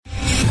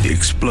The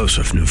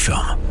explosive new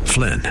film,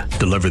 Flynn,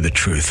 deliver the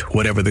truth,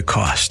 whatever the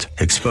cost,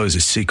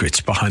 exposes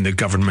secrets behind the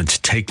government's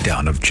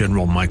takedown of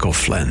General Michael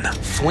Flynn.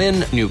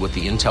 Flynn knew what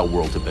the intel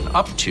world had been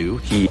up to.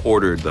 He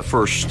ordered the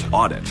first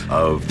audit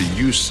of the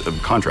use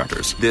of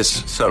contractors.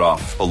 This set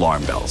off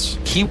alarm bells.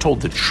 He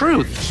told the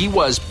truth. He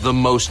was the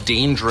most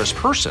dangerous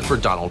person for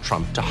Donald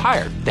Trump to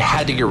hire. They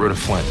had to get rid of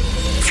Flynn.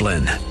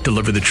 Flynn,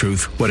 deliver the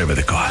truth, whatever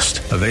the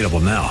cost. Available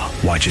now.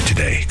 Watch it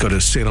today. Go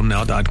to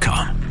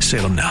salemnow.com.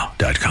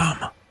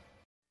 salemnow.com.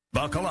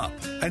 Buckle up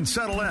and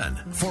settle in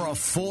for a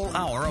full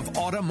hour of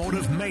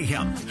automotive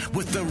mayhem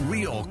with the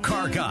real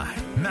car guy,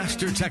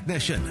 master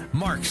technician,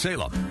 Mark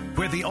Salem,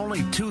 where the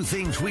only two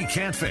things we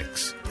can't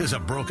fix is a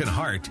broken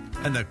heart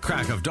and the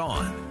crack of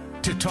dawn.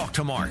 To talk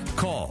to Mark,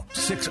 call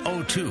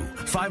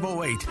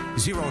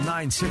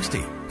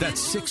 602-508-0960.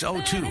 That's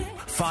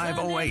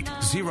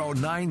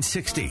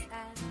 602-508-0960.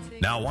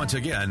 Now, once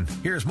again,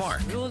 here's Mark.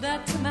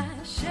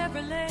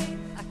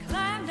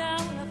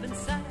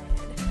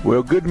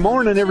 Well, good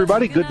morning,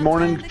 everybody. Good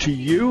morning to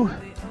you.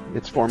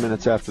 It's 4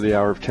 minutes after the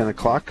hour of 10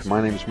 o'clock.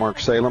 My name is Mark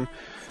Salem.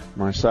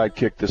 My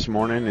sidekick this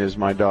morning is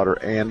my daughter,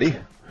 Andy,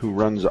 who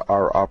runs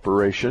our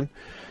operation.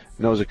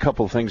 Knows a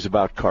couple of things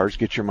about cars.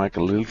 Get your mic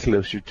a little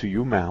closer to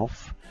your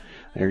mouth.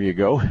 There you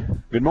go.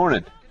 Good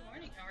morning. Good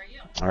morning. How are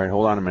you? All right,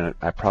 hold on a minute.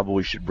 I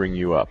probably should bring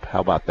you up.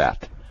 How about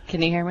that?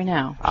 Can you hear me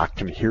now? I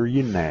can hear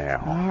you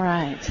now. All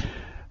right.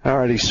 All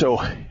righty,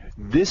 so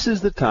this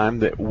is the time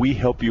that we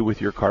help you with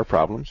your car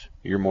problems.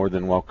 You're more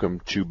than welcome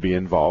to be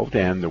involved,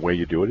 and the way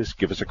you do it is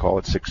give us a call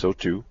at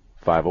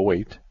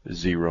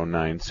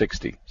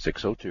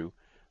 602-508-0960.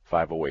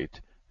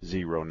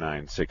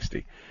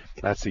 602-508-0960.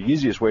 That's the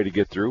easiest way to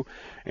get through,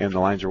 and the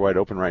lines are wide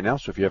open right now,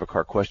 so if you have a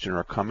car question or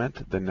a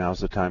comment, then now's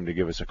the time to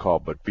give us a call.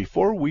 But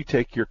before we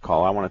take your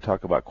call, I want to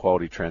talk about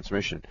quality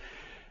transmission.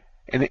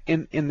 And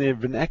in the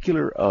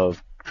vernacular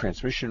of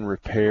transmission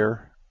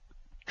repair,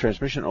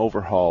 transmission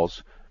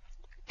overhauls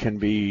can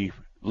be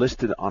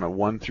listed on a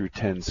 1 through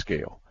 10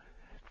 scale,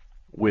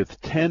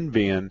 with 10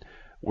 being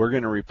we're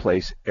going to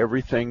replace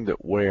everything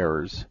that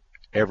wears,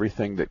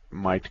 everything that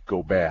might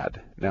go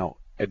bad. Now,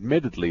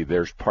 admittedly,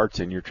 there's parts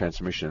in your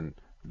transmission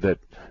that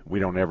we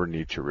don't ever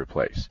need to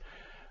replace.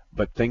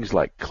 But things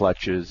like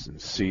clutches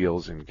and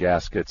seals and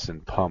gaskets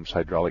and pumps,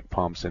 hydraulic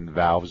pumps and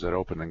valves that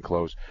open and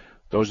close,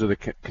 those are the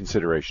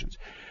considerations.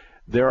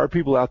 There are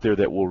people out there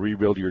that will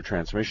rebuild your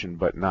transmission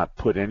but not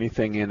put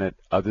anything in it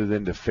other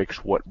than to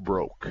fix what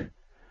broke.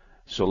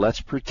 So let's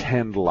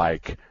pretend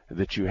like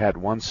that you had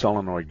one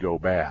solenoid go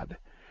bad.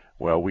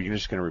 Well, we're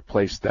just going to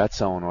replace that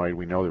solenoid.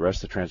 We know the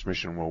rest of the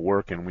transmission will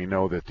work, and we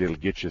know that it'll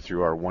get you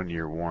through our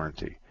 1-year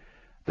warranty.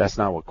 That's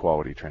not what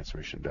quality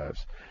transmission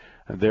does.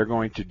 And they're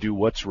going to do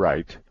what's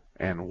right,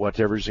 and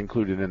whatever's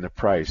included in the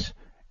price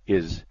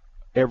is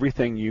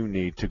everything you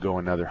need to go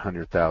another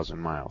 100,000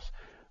 miles.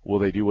 Will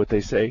they do what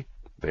they say?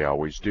 They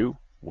always do.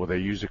 Will they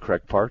use the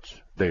correct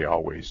parts? They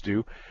always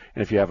do.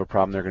 And if you have a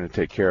problem, they're going to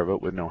take care of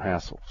it with no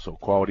hassle. So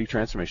Quality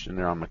Transmission,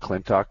 they're on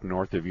McClintock,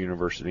 north of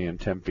University in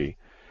Tempe.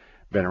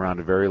 Been around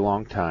a very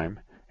long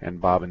time,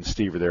 and Bob and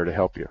Steve are there to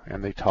help you.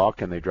 And they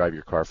talk and they drive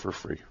your car for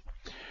free.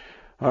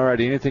 All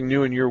right, anything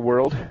new in your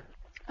world?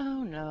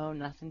 Oh, no,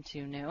 nothing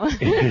too new.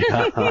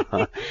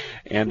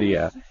 Andy,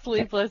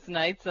 Sleepless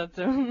nights,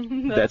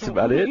 that's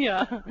about it?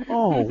 Yeah.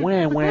 Oh,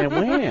 wham.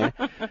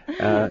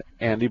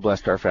 Andy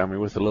blessed our family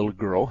with a little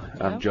girl,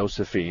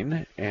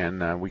 Josephine,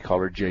 and we call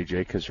her JJ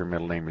because her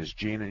middle name is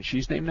Jean, and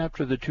she's named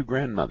after the two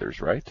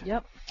grandmothers, right?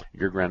 Yep.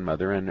 Your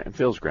grandmother and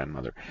Phil's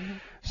grandmother. Mm-hmm.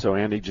 So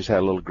Andy just had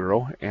a little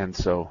girl, and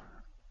so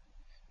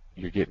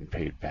you're getting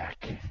paid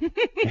back.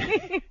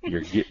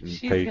 You're getting paid.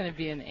 She's going to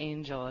be an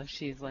angel if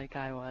she's like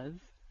I was.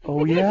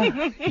 Oh,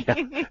 yeah?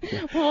 Yeah.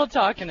 We'll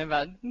talk in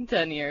about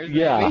 10 years.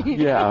 Yeah,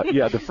 maybe.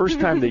 yeah. The first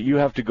time that you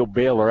have to go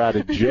bail her out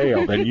of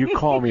jail, then you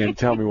call me and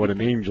tell me what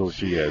an angel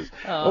she is.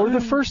 Oh. Or the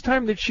first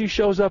time that she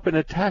shows up in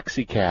a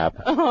taxi cab.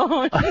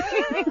 Oh.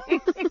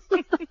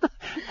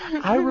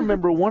 I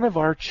remember one of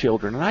our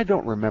children, and I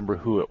don't remember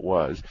who it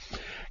was,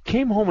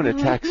 came home in a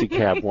taxi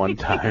cab one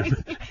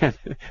time, and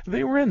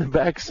they were in the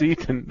back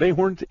seat, and they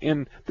weren't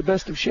in the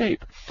best of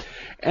shape.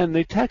 And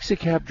the taxi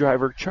cab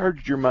driver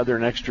charged your mother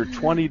an extra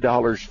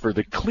 $20 for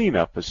the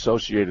cleanup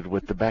associated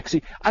with the back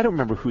seat. I don't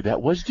remember who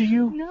that was. Do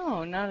you?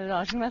 No, not at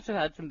all. She must have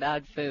had some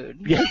bad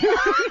food. Yeah.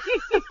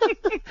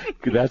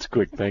 That's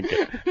quick thinking.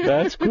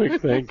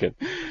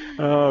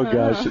 Oh,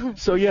 gosh.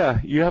 So, yeah,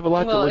 you have a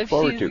lot to look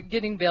forward to. Well, if she's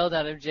getting bailed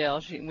out of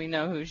jail, we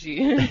know who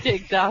she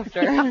takes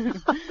after.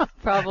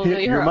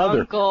 Probably your her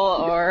mother. uncle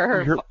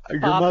or her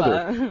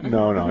mother.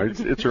 No,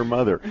 it's her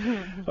mother.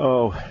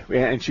 Oh,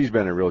 and she's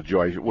been a real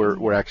joy.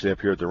 We're actually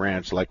up here at the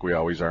ranch like we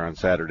always are on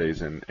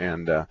Saturdays,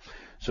 and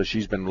so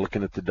she's been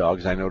looking at the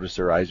dogs. I notice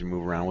her eyes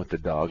move around with the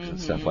dogs and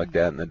stuff like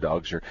that, and the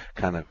dogs are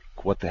kind of,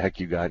 what the heck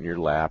you got in your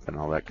lap and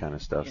all that kind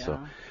of stuff. Yeah. So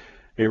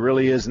it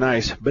really is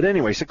nice. But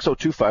anyway,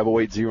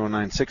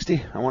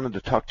 602-508-0960. I wanted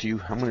to talk to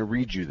you. I'm going to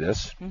read you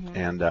this,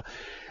 and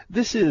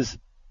this is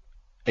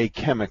a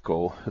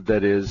chemical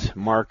that is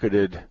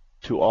marketed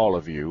to all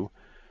of you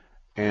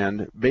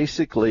And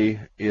basically,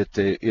 it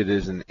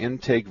is an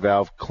intake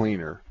valve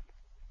cleaner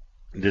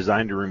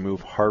designed to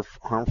remove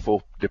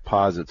harmful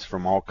deposits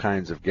from all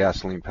kinds of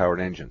gasoline-powered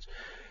engines.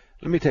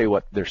 Let me tell you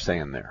what they're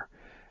saying there.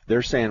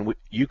 They're saying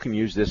you can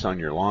use this on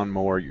your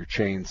lawnmower, your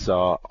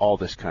chainsaw, all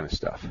this kind of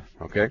stuff,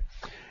 okay?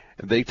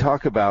 They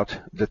talk about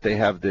that they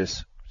have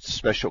this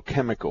special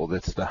chemical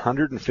that's the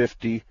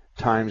 150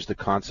 times the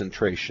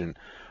concentration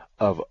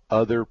of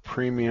other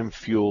premium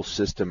fuel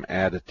system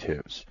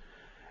additives.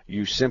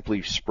 You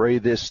simply spray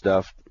this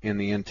stuff in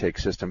the intake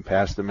system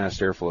past the mass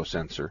airflow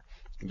sensor.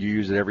 You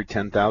use it every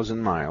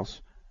 10,000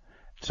 miles.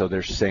 So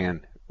they're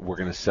saying we're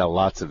going to sell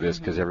lots of this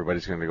because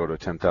everybody's going to go to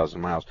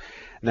 10,000 miles.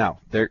 Now,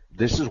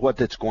 this is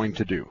what it's going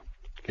to do.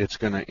 It's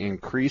going to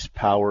increase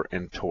power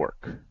and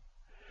torque.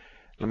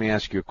 Let me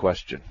ask you a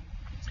question.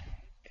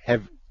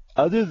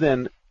 Other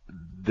than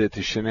the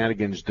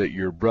shenanigans that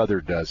your brother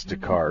does to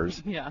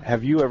cars,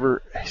 have you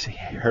ever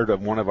heard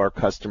of one of our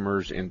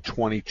customers in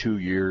 22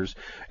 years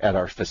at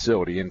our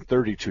facility, in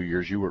 32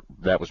 years,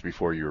 that was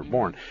before you were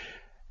born,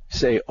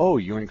 say, oh,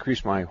 you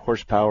increased my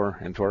horsepower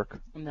and torque?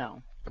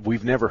 No.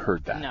 We've never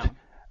heard that.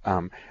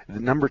 No.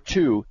 Number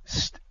two,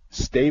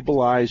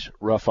 stabilize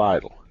rough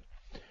idle.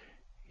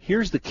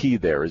 Here's the key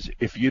there is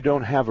if you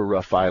don't have a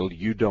rough idle,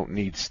 you don't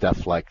need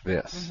stuff like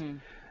this.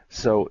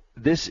 So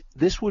this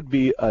would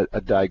be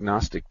a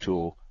diagnostic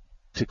tool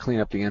to clean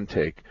up the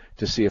intake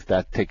to see if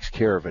that takes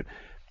care of it.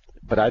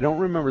 But I don't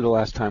remember the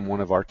last time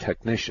one of our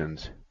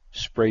technicians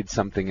sprayed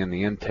something in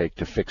the intake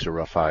to fix a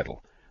rough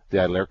idle.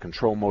 The idle air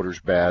control motor's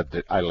bad.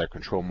 The idle air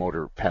control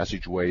motor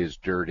passageway is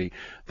dirty.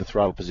 The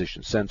throttle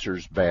position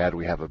sensor's bad.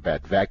 We have a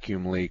bad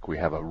vacuum leak. We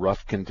have a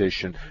rough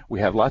condition.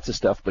 We have lots of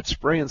stuff, but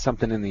spraying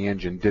something in the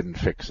engine didn't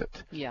fix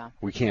it. Yeah.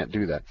 We can't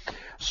do that.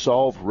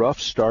 Solve rough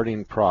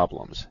starting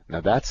problems. Now,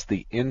 that's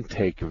the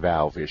intake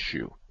valve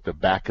issue, the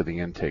back of the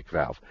intake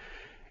valve.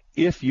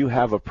 If you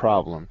have a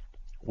problem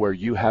where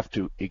you have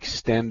to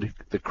extend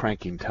the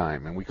cranking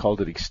time, and we called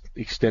it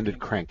extended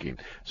cranking.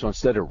 So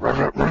instead of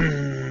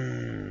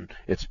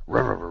it's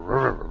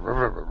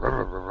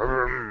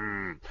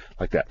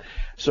like that.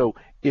 So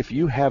if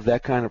you have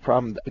that kind of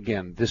problem,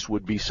 again, this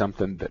would be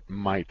something that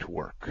might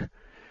work.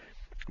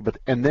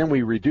 And then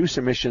we reduce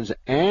emissions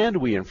and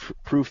we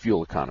improve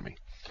fuel economy.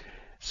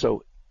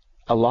 So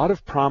a lot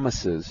of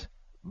promises,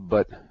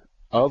 but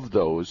of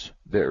those,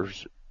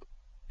 there's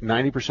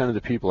 90% of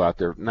the people out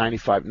there,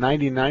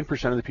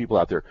 99% of the people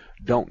out there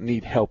don't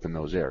need help in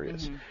those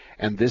areas.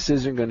 And this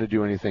isn't going to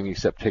do anything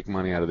except take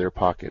money out of their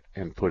pocket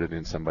and put it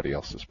in somebody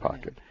else's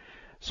pocket.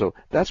 So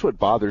that's what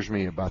bothers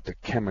me about the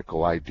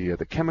chemical idea.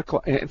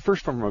 And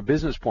first, from a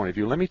business point of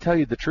view, let me tell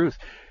you the truth.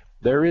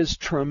 There is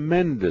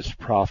tremendous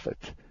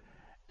profit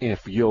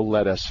if you'll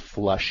let us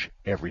flush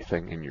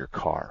everything in your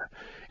car.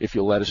 If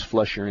you'll let us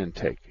flush your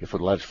intake, if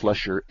you'll let us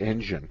flush your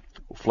engine,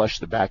 flush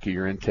the back of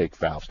your intake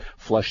valves,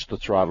 flush the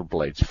throttle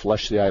blades,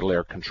 flush the idle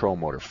air control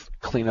motor,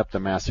 clean up the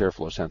mass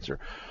airflow sensor.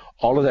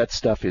 All of that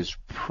stuff is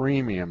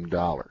premium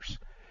dollars.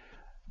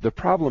 The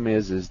problem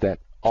is that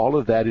all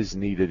of that is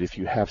needed if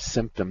you have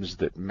symptoms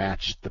that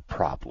match the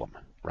problem,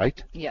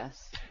 right?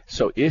 Yes.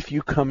 So if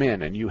you come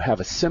in and you have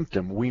a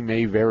symptom, we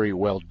may very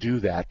well do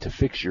that to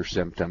fix your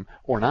symptom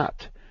or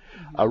not.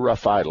 A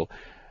rough idle,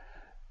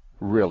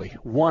 really,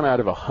 1 out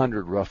of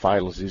 100 rough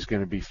idles is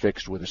going to be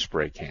fixed with a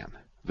spray can.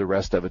 The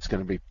rest of it's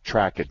going to be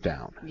track it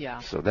down. Yeah.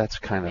 So that's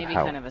kind of maybe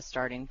how. Kind of a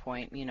starting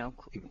point,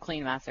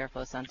 clean mass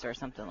airflow sensor or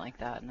something like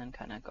that, and then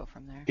kind of go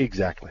from there.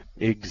 Exactly.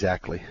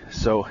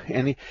 So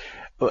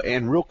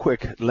and real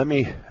quick, let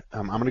me.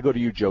 I'm going to go to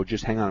you, Joe.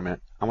 Just hang on a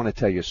minute. I want to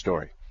tell you a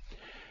story.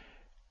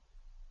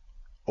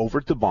 Over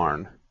at the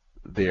barn,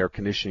 the air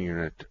conditioning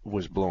unit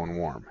was blowing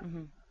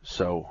warm.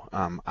 So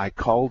I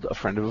called a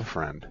friend of a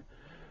friend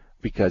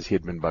because he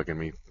had been bugging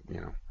me,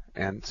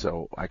 and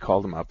so I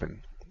called him up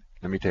and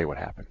let me tell you what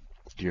happened.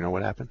 Do you know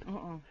what happened?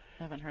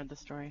 I haven't heard the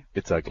story.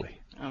 It's ugly.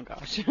 Oh,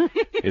 gosh.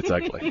 It's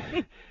ugly.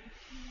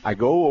 I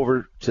go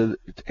over to,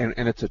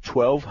 and it's a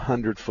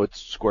 1,200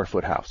 square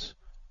foot house.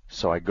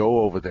 So I go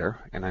over there,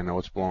 and I know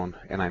it's blowing,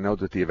 and I know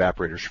that the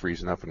evaporator's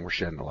freezing up, and we're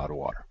shedding a lot of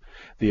water.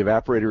 The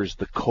evaporator is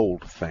the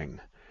cold thing.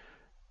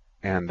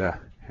 And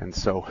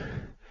so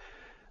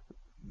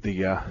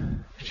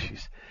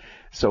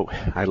so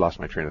I lost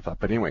my train of thought.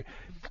 But anyway,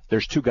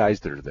 there's 2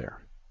 guys that are there.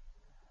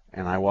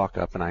 And I walk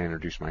up and I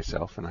introduce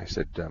myself and I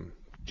said,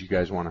 do you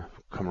guys want to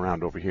come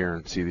around over here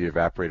and see the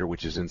evaporator,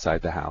 which is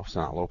inside the house?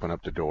 And I'll open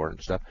up the door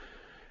and stuff.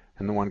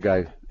 And the one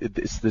guy,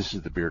 this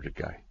is the bearded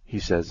guy. He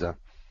says,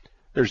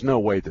 there's no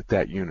way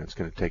that unit's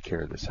going to take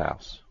care of this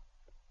house.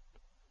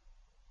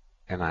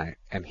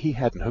 And he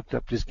hadn't hooked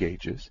up his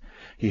gauges.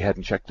 He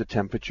hadn't checked the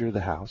temperature of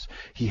the house.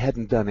 He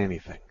hadn't done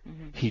anything.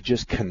 He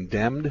just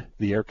condemned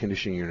the air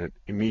conditioning unit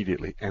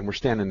immediately. And we're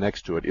standing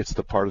next to it. It's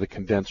the part of the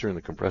condenser and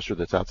the compressor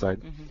that's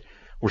outside.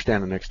 We're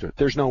standing next to it.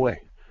 There's no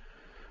way.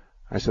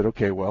 I said,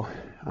 okay, well,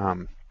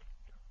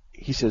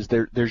 he says,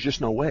 there's just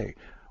no way.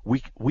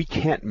 We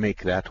can't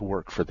make that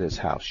work for this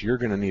house. You're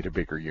going to need a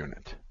bigger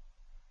unit.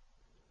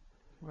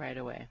 Right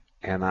away.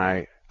 And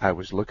I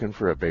was looking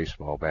for a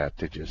baseball bat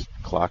to just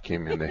clock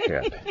him in the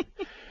head.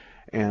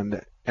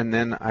 And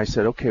then I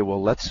said, okay,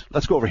 well, let's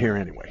go over here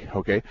anyway,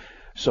 okay?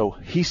 So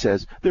he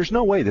says, there's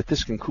no way that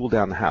this can cool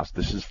down the house.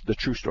 This is the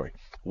true story.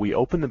 We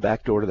open the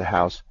back door to the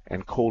house,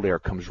 and cold air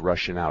comes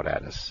rushing out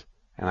at us.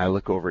 And I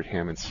look over at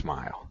him and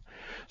smile.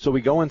 So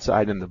we go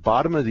inside, and the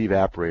bottom of the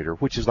evaporator,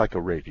 which is like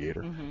a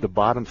radiator, the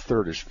bottom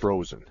third is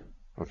frozen,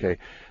 okay?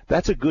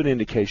 That's a good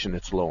indication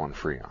it's low on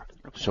Freon.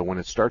 So when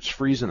it starts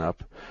freezing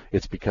up,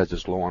 it's because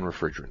it's low on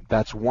refrigerant.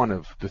 That's one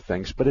of the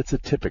things, but it's a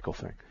typical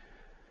thing.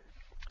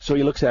 So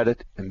he looks at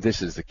it, and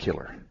this is the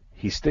killer.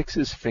 He sticks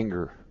his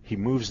finger, he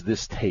moves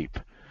this tape,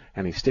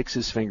 and he sticks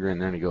his finger in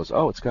there, and he goes,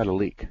 oh, it's got a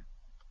leak.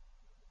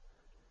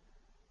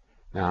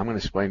 Now, I'm going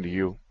to explain to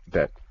you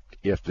that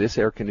if this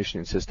air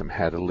conditioning system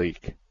had a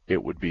leak,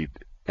 it would be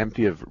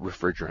empty of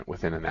refrigerant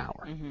within an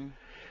hour.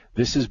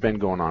 This has been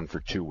going on for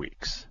 2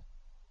 weeks.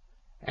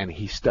 And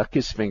he stuck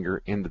his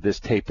finger into this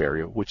tape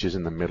area, which is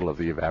in the middle of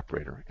the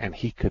evaporator, and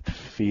he could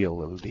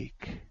feel a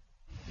leak.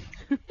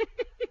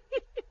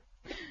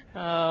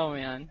 Oh,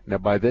 man. Now,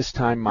 by this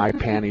time, my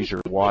panties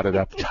are wadded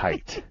up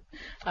tight.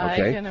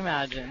 Okay? I can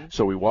imagine.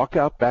 So we walk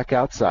out back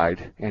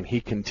outside, and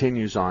he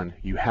continues on,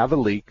 you have a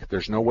leak.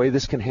 There's no way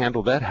this can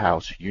handle that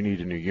house. You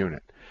need a new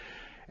unit.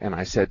 And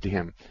I said to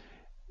him,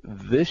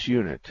 this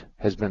unit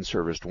has been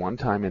serviced one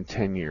time in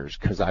 10 years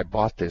because I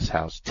bought this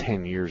house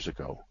 10 years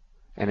ago,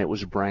 and it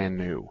was brand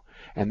new.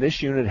 And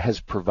this unit has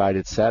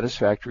provided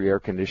satisfactory air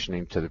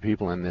conditioning to the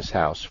people in this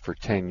house for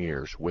 10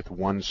 years with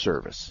one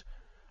service.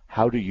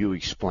 How do you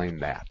explain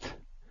that?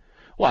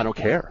 Well, I don't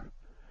care.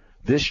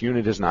 This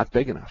unit is not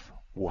big enough.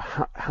 Well,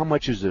 how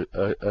much is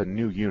a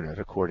new unit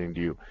according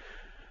to you?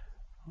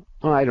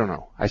 Well, I don't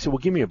know. I said, well,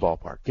 give me a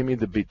ballpark. Give me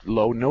the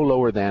low, no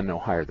lower than, no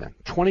higher than.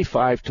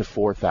 25 to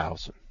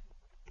 4,000.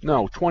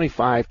 No,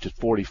 25 to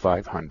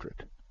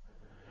 4,500.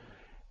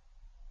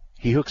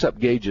 He hooks up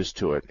gauges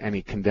to it, and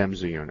he condemns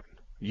the unit.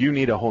 You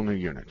need a whole new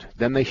unit.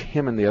 Then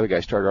him and the other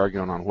guy start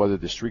arguing on whether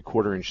this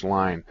 3/4-inch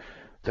line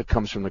that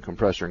comes from the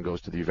compressor and goes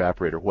to the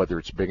evaporator, whether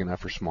it's big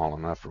enough or small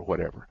enough or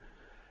whatever.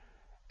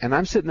 And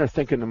I'm sitting there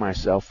thinking to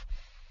myself,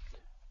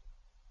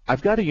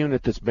 I've got a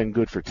unit that's been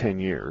good for 10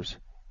 years.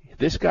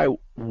 This guy,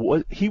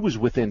 he was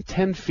within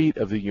 10 feet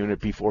of the unit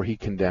before he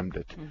condemned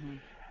it.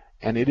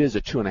 And it is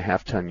a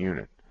 2.5-ton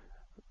unit.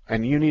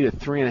 And you need a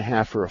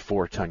 3.5 or a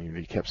 4-ton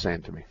unit, he kept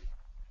saying to me.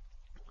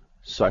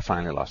 So I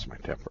finally lost my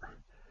temper.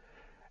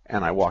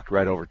 And I walked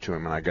right over to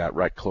him, and I got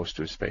right close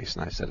to his face,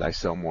 and I said, I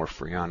sell more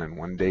Freon in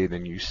one day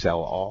than you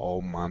sell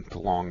all month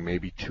long,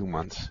 maybe 2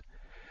 months.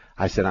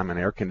 I said, I'm an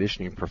air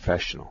conditioning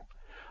professional.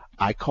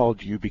 I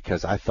called you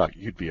because I thought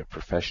you'd be a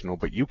professional,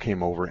 but you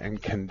came over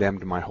and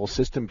condemned my whole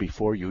system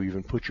before you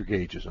even put your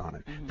gauges on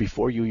it,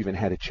 before you even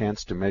had a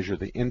chance to measure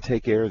the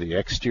intake air, the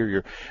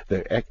exterior,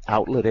 the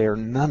outlet air,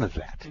 none of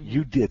that.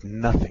 You did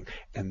nothing.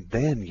 And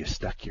then you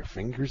stuck your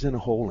fingers in a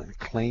hole and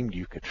claimed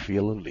you could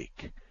feel a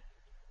leak.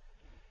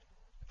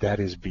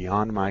 That is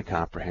beyond my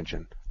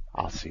comprehension.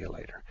 I'll see you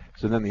later.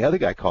 So then the other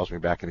guy calls me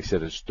back, and he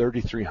said, it's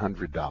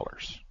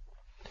 $3,300.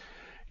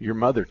 Your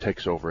mother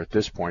takes over at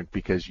this point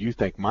because you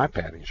think my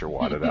panties are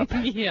wadded up.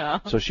 Yeah.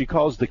 So she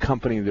calls the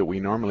company that we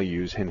normally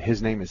use, and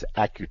his name is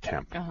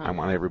AccuTemp. I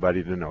want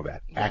everybody to know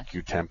that. Yes.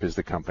 AccuTemp is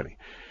the company.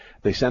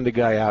 They send a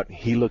guy out,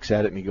 he looks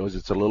at it, and he goes,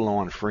 it's a little low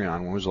on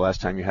Freon. When was the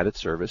last time you had it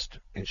serviced?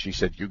 And she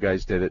said, you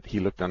guys did it. He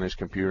looked on his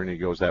computer, and he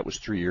goes, that was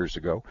 3 years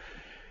ago.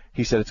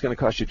 He said, it's going to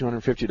cost you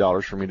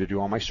 $250 for me to do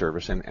all my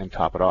service and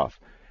top it off.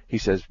 He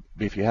says,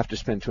 if you have to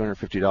spend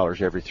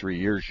 $250 every 3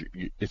 years,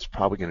 it's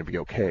probably going to be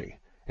okay.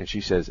 And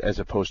she says, as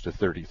opposed to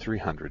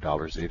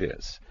 $3,300, it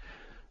is.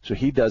 So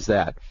he does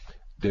that.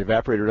 The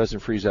evaporator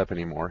doesn't freeze up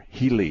anymore.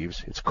 He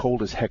leaves. It's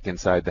cold as heck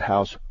inside the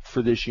house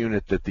for this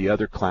unit that the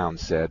other clown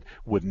said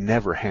would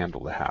never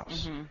handle the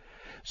house.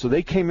 So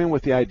they came in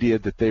with the idea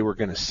that they were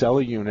going to sell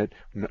a unit,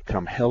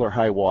 come hell or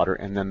high water,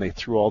 and then they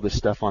threw all this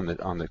stuff on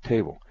the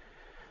table.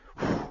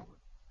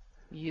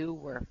 You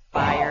were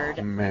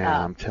fired man,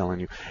 up. I'm telling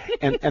you.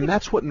 And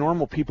that's what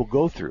normal people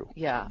go through.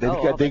 Yeah.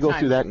 They go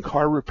through that in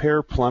car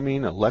repair,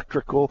 plumbing,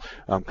 electrical,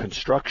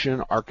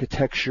 construction,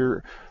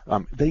 architecture.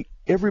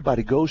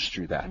 Everybody goes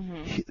through that.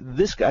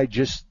 This guy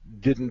just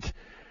didn't.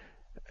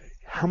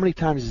 How many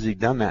times has he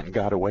done that and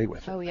got away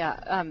with it? Oh,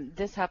 yeah.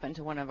 This happened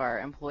to one of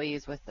our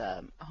employees with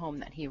the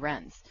home that he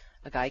rents.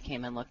 A guy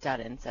came and looked at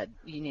it and said,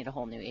 you need a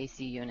whole new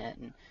AC unit,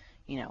 and,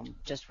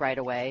 just right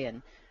away.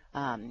 And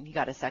he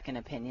got a second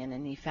opinion,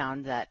 and he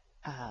found that,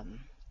 I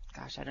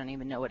don't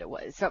even know what it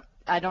was. So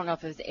I don't know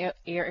if it was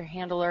air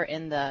handler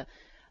in the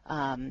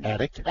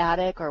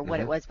attic or what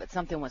it was, but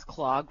something was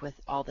clogged with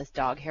all this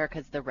dog hair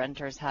because the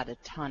renters had a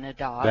ton of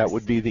dogs. That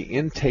would be the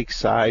intake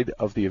side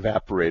of the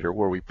evaporator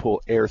where we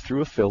pull air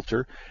through a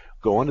filter,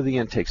 go onto the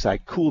intake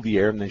side, cool the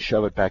air, and then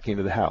shove it back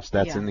into the house.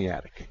 That's in the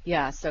attic.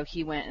 Yeah, so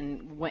he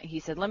he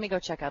said, let me go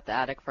check out the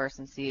attic first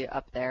and see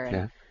up there,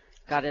 and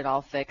got it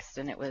all fixed,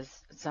 and it was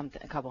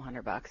a couple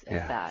 $100,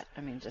 if that.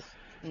 I mean, just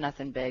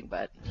nothing big,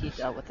 but he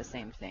dealt with the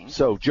same thing.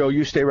 So, Joe,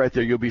 you stay right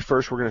there. You'll be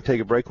first. We're going to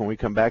take a break. When we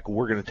come back,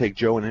 we're going to take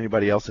Joe and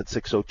anybody else at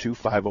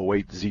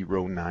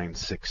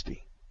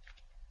 602-508-0960.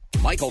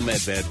 Michael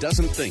Medved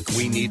doesn't think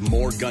we need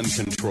more gun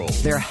control.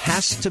 There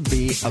has to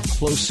be a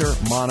closer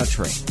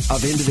monitoring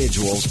of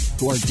individuals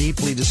who are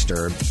deeply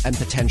disturbed and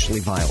potentially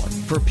violent.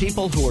 For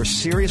people who are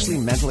seriously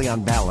mentally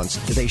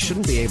unbalanced, they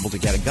shouldn't be able to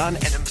get a gun,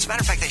 and as a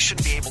matter of fact, they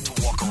shouldn't be able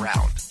to walk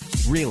around.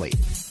 Really.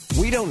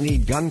 We don't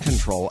need gun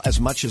control as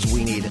much as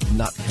we need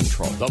nut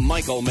control. The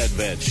Michael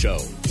Medved Show,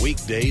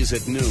 weekdays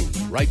at noon,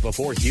 right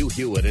before Hugh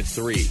Hewitt at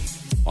 3,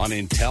 on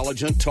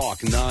Intelligent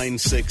Talk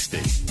 960,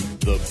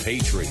 The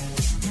Patriot.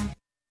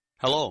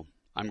 Hello,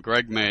 I'm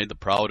Greg May, the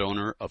proud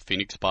owner of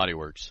Phoenix Body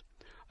Works.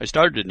 I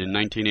started in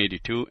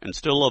 1982 and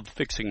still love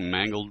fixing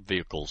mangled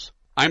vehicles.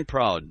 I'm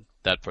proud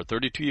that for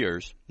 32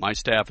 years, my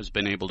staff has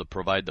been able to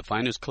provide the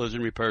finest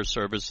collision repair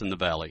service in the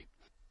Valley.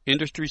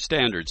 Industry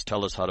standards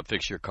tell us how to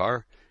fix your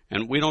car,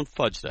 and we don't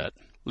fudge that.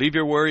 Leave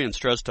your worry and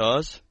stress to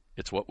us.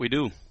 It's what we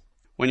do.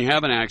 When you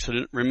have an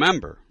accident,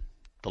 remember,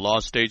 the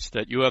law states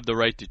that you have the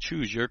right to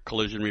choose your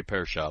collision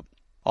repair shop.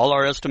 All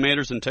our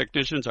estimators and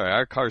technicians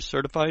are ICAR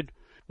certified.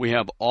 We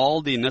have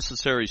all the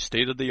necessary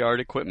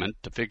state-of-the-art equipment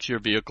to fix your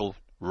vehicle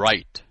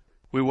right.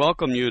 We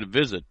welcome you to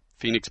visit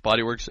Phoenix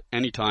Body Works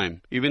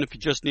anytime, even if you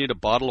just need a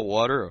bottle of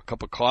water, a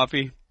cup of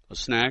coffee, a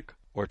snack,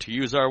 or to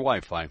use our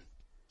Wi-Fi.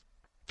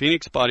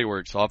 Phoenix Body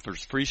Works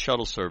offers free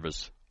shuttle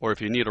service, or if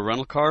you need a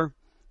rental car,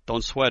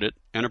 don't sweat it.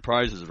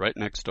 Enterprise is right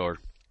next door.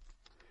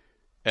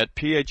 At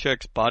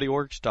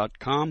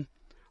phxbodyworks.com,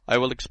 I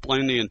will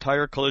explain the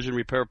entire collision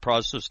repair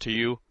process to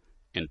you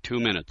in 2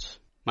 minutes.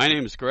 My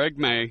name is Greg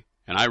May,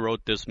 and I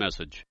wrote this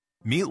message.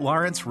 Meet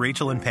Lawrence,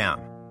 Rachel, and Pam.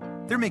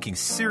 They're making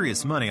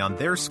serious money on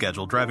their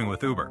schedule driving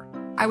with Uber.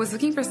 I was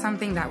looking for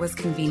something that was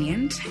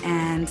convenient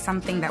and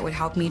something that would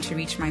help me to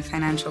reach my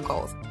financial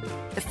goals.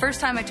 The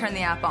first time I turned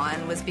the app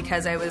on was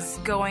because I was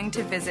going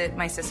to visit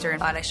my sister and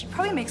thought I should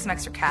probably make some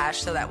extra cash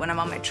so that when I'm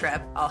on my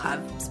trip, I'll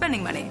have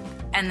spending money.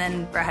 And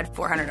then I had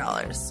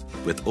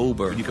 $400. With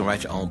Uber, you can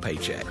write your own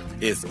paycheck.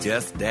 It's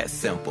just that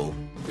simple.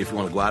 If you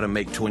want to go out and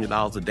make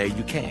 $20 a day,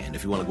 you can.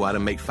 If you want to go out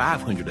and make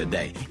 $500 a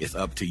day, it's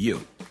up to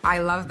you. I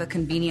love the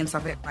convenience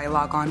of it. I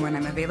log on when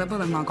I'm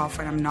available and log off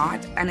when I'm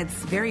not. And it's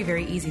very,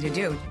 very easy to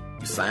do.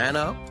 You sign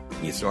up,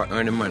 and you start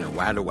earning money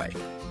right away.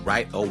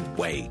 Right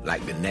away,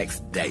 like the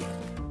next day.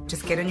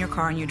 Just get in your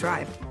car and you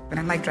drive. But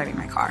I like driving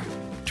my car.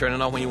 Turn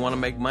it off when you want to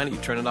make money. You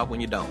turn it off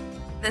when you don't.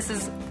 This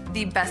is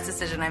the best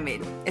decision I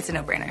made. It's a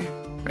no-brainer,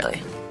 really.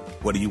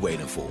 What are you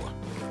waiting for?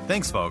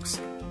 Thanks, folks.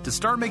 To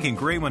start making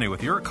great money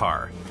with your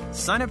car,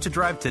 sign up to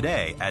drive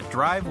today at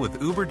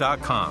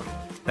drivewithuber.com.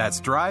 That's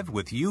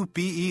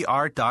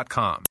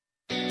drivewithuber.com.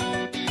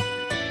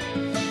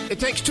 It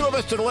takes two of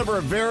us to deliver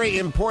a very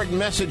important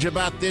message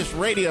about this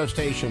radio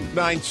station,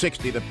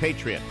 960 The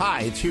Patriot.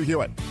 Hi, it's Hugh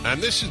Hewitt. And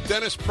this is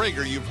Dennis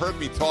Prager. You've heard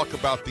me talk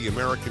about the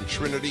American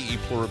Trinity, E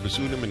pluribus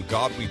unum, in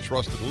God we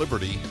trust and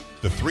liberty,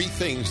 the three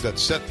things that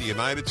set the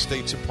United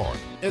States apart.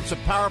 It's a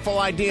powerful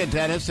idea,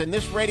 Dennis, and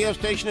this radio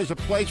station is a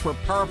place where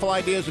powerful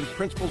ideas and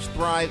principles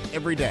thrive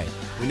every day.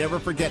 We never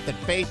forget that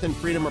faith and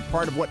freedom are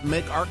part of what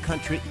make our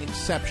country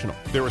exceptional.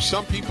 There are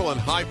some people in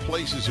high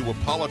places who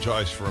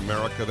apologize for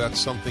America. That's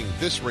something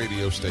this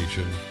radio station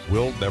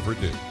will never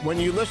do. When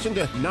you listen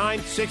to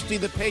 960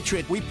 The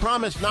Patriot, we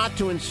promise not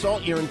to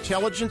insult your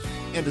intelligence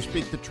and to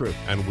speak the truth.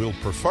 And we'll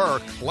prefer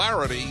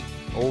clarity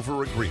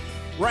over agreement.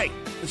 Right.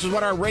 This is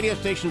what our radio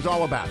station's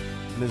all about.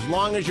 And as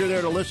long as you're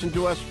there to listen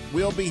to us,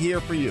 we'll be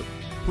here for you.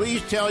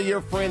 Please tell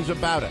your friends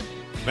about it.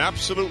 And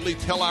absolutely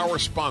tell our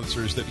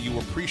sponsors that you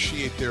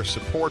appreciate their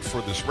support for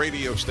this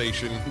radio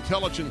station,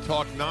 Intelligent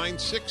Talk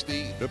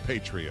 960, The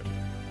Patriot.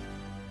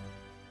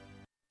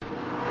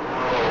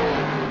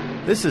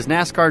 This is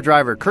NASCAR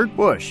driver Kurt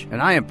Busch,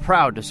 and I am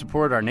proud to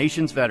support our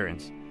nation's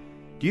veterans.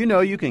 Do you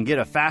know you can get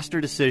a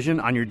faster decision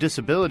on your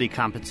disability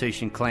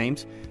compensation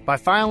claims by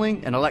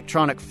filing an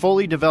electronic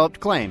fully developed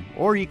claim,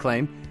 or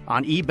e-claim,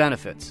 on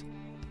eBenefits?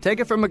 Take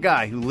it from a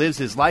guy who lives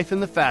his life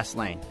in the fast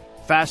lane.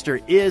 Faster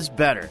is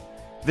better.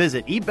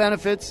 Visit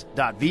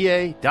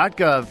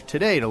ebenefits.va.gov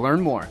today to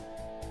learn more.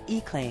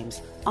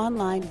 E-claims,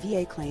 online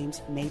VA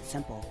claims made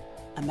simple.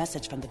 A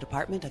message from the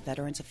Department of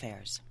Veterans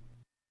Affairs.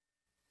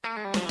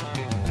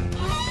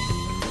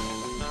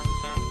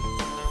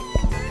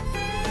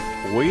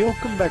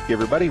 Welcome back,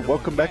 everybody.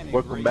 Welcome back.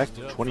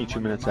 22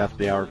 minutes after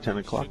the hour of 10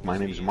 o'clock. My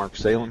name is Mark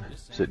Salem.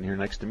 Sitting here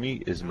next to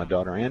me is my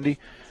daughter, Andy,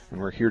 and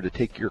we're here to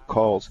take your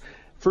calls.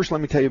 First,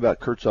 let me tell you about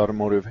Kurtz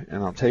Automotive,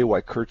 and I'll tell you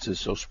why Kurtz is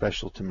so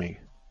special to me.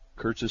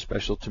 Kurtz is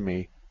special to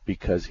me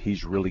because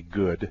he's really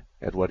good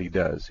at what he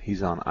does.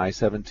 He's on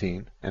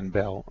I-17 and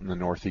Bell in the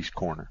northeast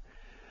corner.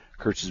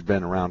 Kurtz has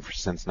been around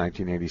since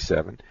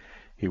 1987.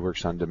 He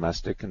works on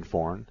domestic and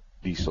foreign,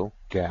 diesel,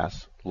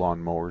 gas,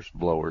 lawnmowers,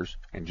 blowers,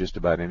 and just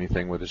about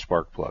anything with a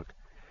spark plug.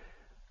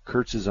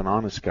 Kurtz is an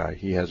honest guy.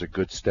 He has a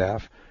good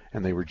staff,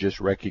 and they were just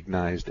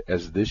recognized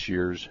as this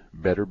year's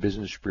Better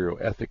Business Bureau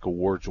Ethic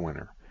Awards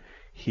winner.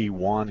 He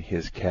won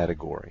his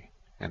category,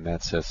 and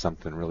that says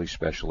something really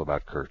special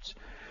about Kurtz.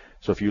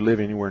 So if you live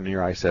anywhere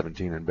near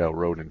I-17 and Bell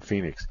Road in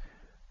Phoenix,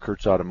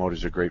 Kurtz Automotive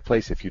is a great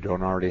place. If you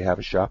don't already have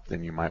a shop,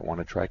 then you might want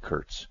to try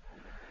Kurtz.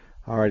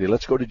 All righty,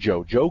 let's go to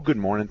Joe. Joe, good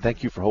morning.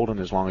 Thank you for holding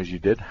as long as you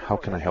did. How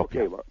can I help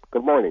you? Mark.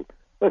 Good morning.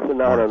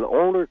 Listen, on an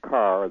older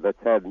car that's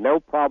had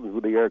no problems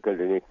with the air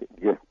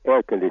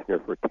conditioner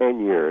for 10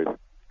 years,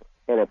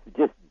 and it's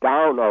just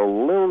down a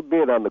little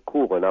bit on the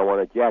coolant. I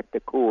want to jack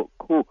the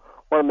want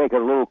to make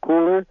it a little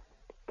cooler.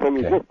 Can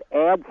you just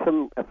add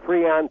some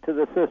Freon to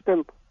the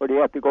system, or do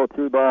you have to go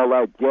through all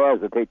that jazz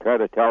that they try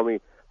to tell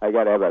me I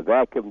got to have it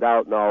vacuumed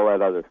out and all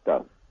that other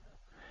stuff?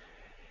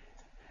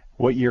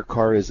 What year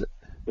car is it?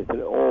 It's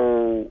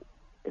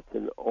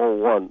an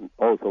 01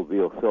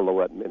 Oldsmobile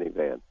Silhouette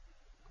minivan.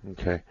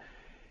 Okay.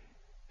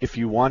 If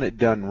you want it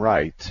done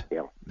right,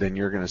 then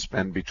you're going to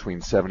spend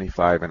between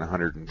 $75 and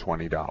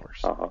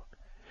 $120.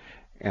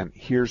 And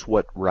here's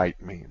what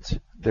right means.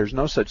 There's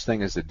no such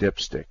thing as a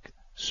dipstick.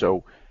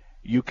 So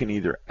you can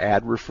either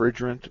add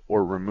refrigerant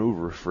or remove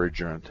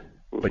refrigerant,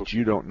 but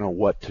you don't know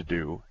what to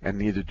do, and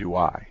neither do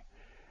I.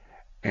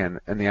 And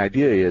the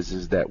idea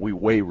is that we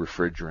weigh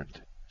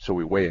refrigerant, so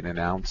we weigh it in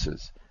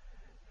ounces.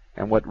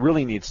 And what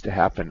really needs to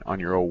happen on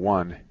your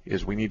 01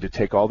 is we need to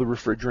take all the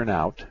refrigerant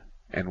out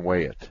and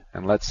weigh it.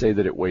 And let's say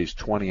that it weighs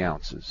 20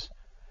 ounces.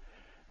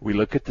 We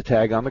look at the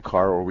tag on the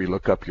car, or we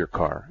look up your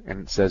car,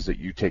 and it says that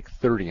you take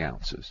 30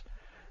 ounces.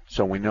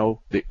 So we know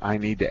that I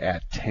need to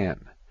add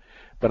 10.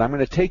 But I'm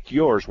going to take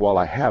yours while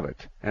I have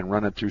it and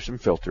run it through some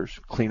filters,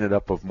 clean it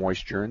up of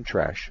moisture and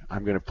trash.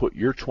 I'm going to put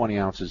your 20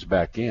 ounces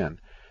back in.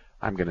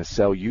 I'm going to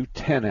sell you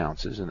 10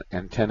 ounces,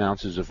 and 10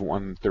 ounces of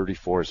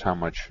 134 is how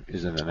much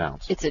is in an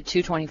ounce? It's at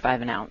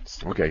 $2.25 an ounce.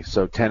 Okay,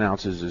 so 10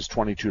 ounces is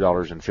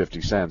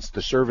 $22.50.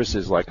 The service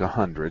is like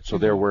 $100, so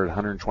there we're at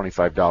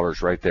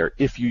 $125 right there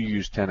if you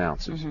use 10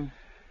 ounces.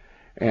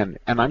 And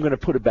I'm going to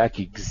put it back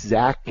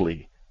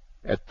exactly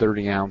at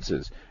 30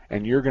 ounces,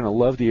 and you're going to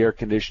love the air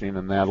conditioning,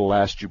 and that'll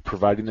last you,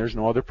 providing there's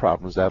no other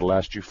problems, that'll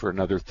last you for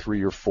another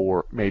 3 or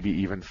 4, maybe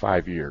even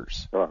 5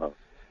 years.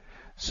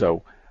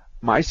 So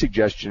my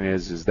suggestion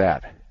is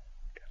that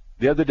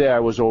the other day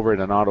I was over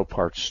at an auto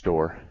parts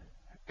store,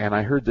 and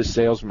I heard the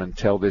salesman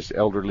tell this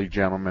elderly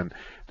gentleman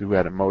who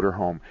had a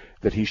motorhome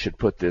that he should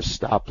put this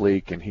stop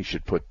leak and he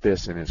should put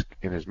this in his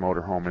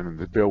motorhome, and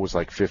the bill was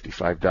like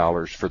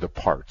 $55 for the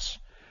parts.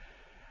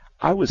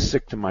 I was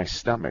sick to my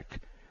stomach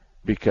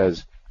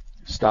because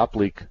stop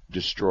leak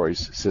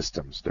destroys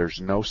systems. There's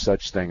no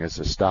such thing as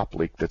a stop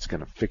leak that's going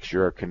to fix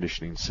your air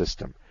conditioning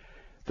system.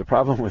 The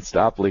problem with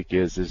stop leak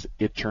is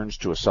it turns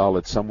to a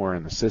solid somewhere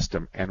in the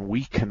system, and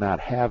we cannot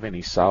have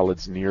any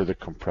solids near the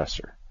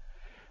compressor.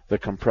 The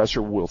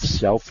compressor will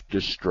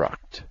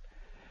self-destruct.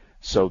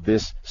 So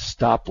this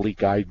stop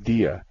leak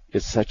idea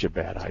is such a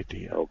bad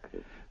idea.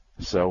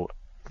 So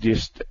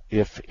just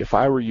if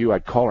I were you,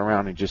 I'd call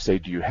around and just say,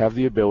 do you have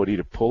the ability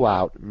to pull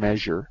out,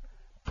 measure,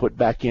 put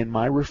back in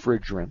my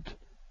refrigerant?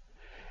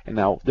 And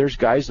now there's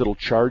guys that'll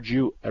charge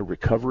you a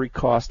recovery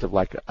cost of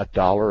like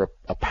 $1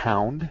 a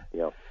pound.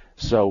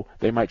 So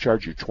they might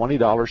charge you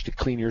 $20 to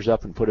clean yours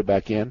up and put it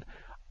back in.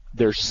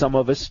 There's some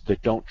of us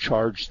that don't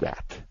charge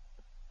that.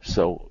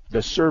 So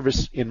the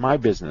service in my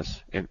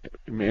business, in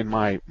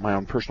my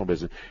own personal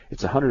business,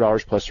 it's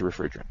 $100 plus the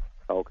refrigerant.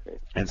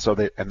 And so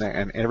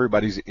and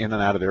everybody's in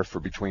and out of there for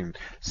between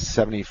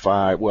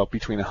 $100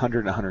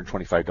 and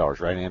 $125,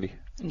 right, Andy?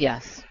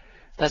 Yes.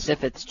 That's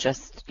if it's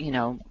just,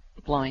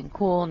 blowing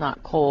cool,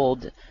 not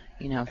cold.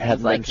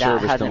 Things like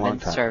that hasn't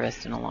been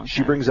serviced in a long time.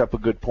 She brings up a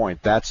good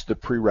point. That's the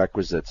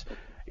prerequisites.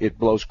 It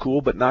blows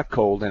cool but not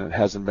cold, and it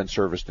hasn't been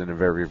serviced in a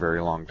very, very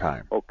long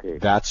time.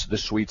 That's the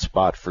sweet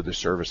spot for the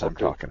service I'm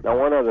talking about.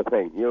 Now, one other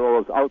thing.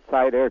 Those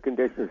outside air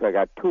conditioners, I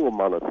got 2 of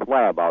them on a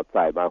slab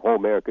outside, my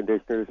home air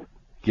conditioners.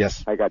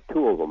 Yes. I got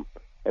 2 of them,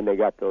 and they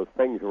got those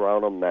things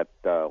around them that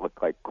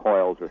look like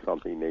coils or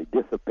something. They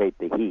dissipate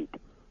the heat.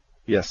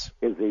 Yes.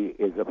 Is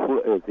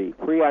the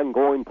Freon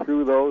going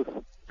through those?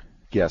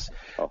 Yes.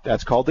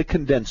 That's called the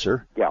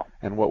condenser.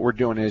 And what we're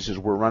doing is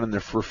we're running the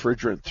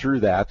refrigerant through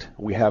that.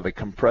 We have a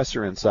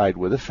compressor inside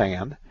with a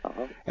fan,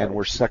 and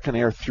we're sucking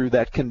air through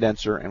that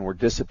condenser, and we're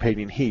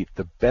dissipating heat.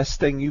 The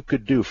best thing you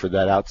could do for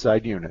that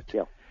outside unit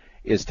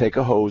is take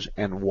a hose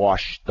and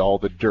wash all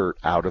the dirt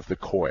out of the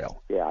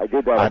coil. I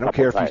did that a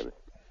couple times.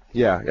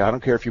 I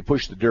don't care if you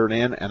push the dirt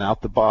in and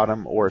out the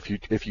bottom, or if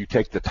you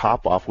take the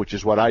top off, which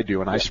is what I do,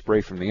 and I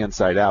spray from the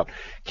inside out.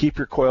 Keep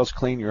your coils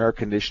clean. Your air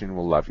conditioning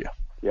will love you.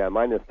 Yeah,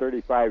 mine is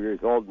 35 years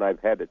old, and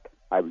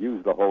I've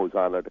used the hose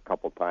on it a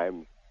couple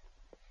times.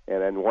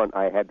 And then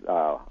I had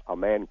a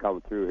man come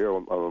through here,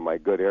 one of my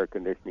good air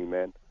conditioning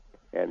men,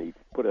 and he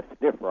put a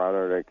sniffer on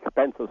it, an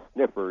expensive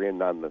sniffer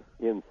in on the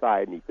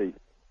inside, and he says,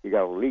 you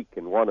got a leak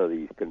in one of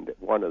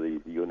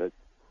these units.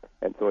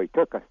 And so he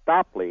took a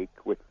stop leak,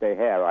 which they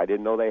had. I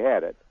didn't know they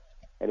had it.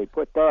 And he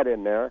put that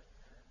in there,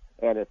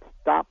 and it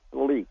stopped the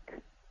leak.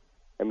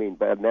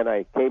 But then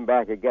I came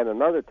back again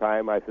another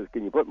time. I says,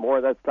 can you put more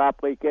of that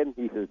stop leak in?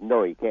 He says,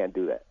 no, you can't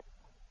do that.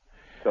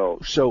 So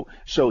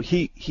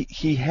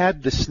he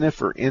had the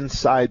sniffer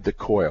inside the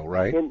coil,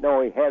 right?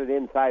 No, he had it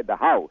inside the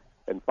house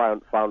and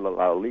found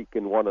a leak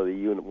in one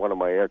of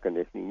my air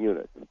conditioning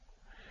units.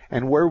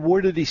 And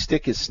where did he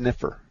stick his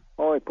sniffer?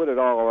 Oh, he put it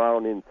all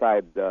around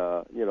inside,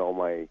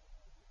 my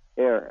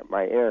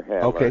air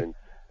handler. Okay.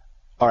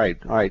 All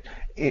right.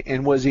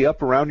 And was he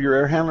up around your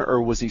air handler,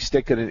 or was he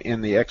sticking it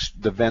in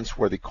the vents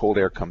where the cold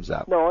air comes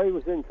out? No, he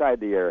was inside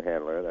the air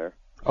handler there.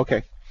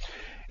 Okay.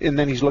 And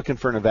then he's looking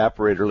for an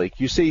evaporator leak.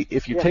 You see,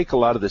 if you take a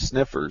lot of the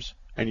sniffers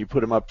and you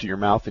put them up to your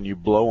mouth and you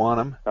blow on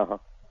them,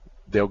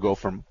 they'll go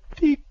from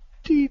teet,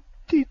 teet,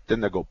 teet,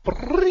 then they'll go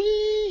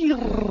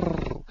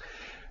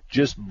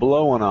just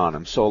blowing on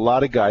them. So a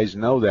lot of guys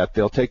know that.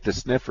 They'll take the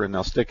sniffer and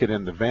they'll stick it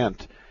in the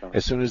vent.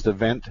 As soon as the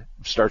vent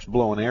starts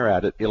blowing air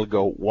at it, it'll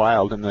go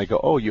wild, and they go,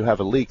 "Oh, you have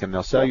a leak," and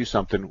they'll sell you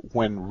something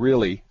when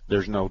really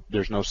there's no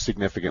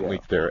significant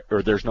leak there,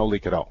 or there's no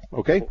leak at all.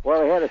 Okay?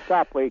 Well, he had a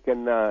stop leak,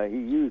 and he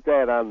used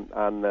that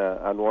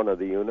on one of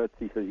the units.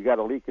 He says you got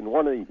a leak in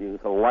one of these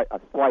units, a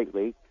slight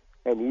leak,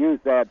 and he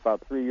used that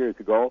about 3 years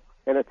ago,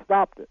 and it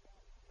stopped it.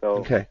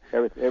 So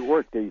it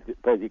worked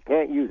because you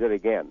can't use it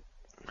again.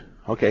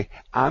 Okay,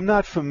 I'm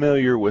not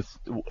familiar with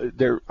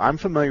I'm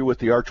familiar with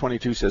the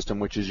R22 system,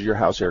 which is your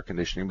house air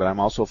conditioning, but I'm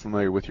also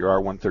familiar with your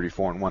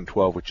R134 and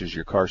 112, which is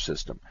your car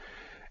system.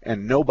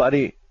 And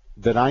nobody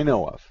that I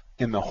know of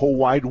in the whole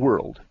wide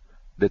world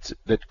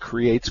that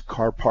creates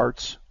car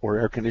parts or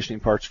air conditioning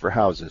parts for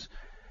houses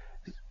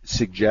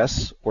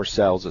suggests or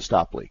sells a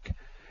stop leak.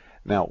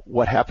 Now,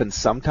 what happens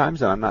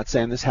sometimes, and I'm not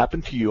saying this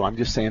happened to you, I'm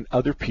just saying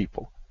other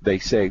people, they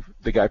say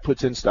the guy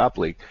puts in stop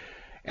leak,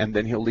 and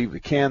then he'll leave the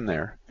can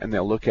there, and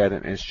they'll look at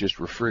it, and it's just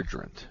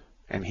refrigerant.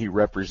 And he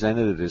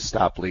represented it as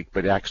stop leak,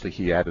 but actually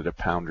he added a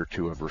pound or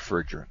two of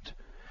refrigerant.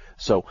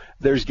 So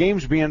there's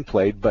games being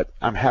played, but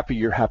I'm happy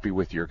you're happy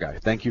with your guy.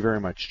 Thank you very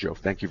much, Joe.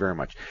 Thank you very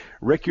much.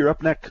 Rick, you're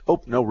up next.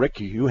 Oh, no, Rick,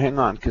 you hang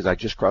on, because I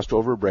just crossed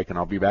over a break, and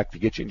I'll be back to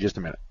get you in just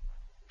a minute.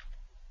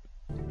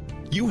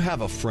 You have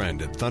a friend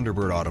at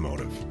Thunderbird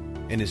Automotive,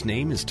 and his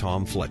name is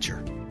Tom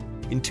Fletcher.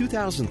 In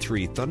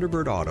 2003,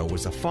 Thunderbird Auto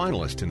was a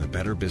finalist in the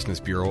Better Business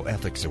Bureau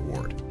Ethics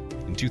Award.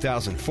 In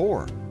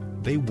 2004,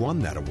 they won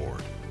that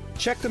award.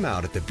 Check them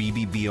out at the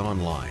BBB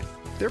online.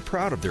 They're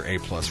proud of their A+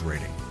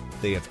 rating.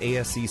 They have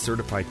ASE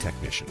certified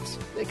technicians.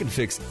 They can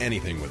fix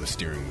anything with a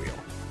steering wheel.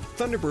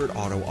 Thunderbird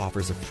Auto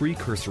offers a free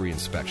cursory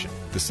inspection,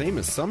 the same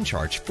as some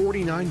charge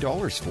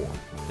 $49 for.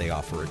 They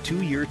offer a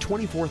 2-year,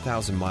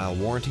 24,000-mile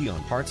warranty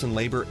on parts and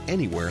labor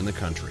anywhere in the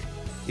country.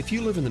 If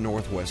you live in the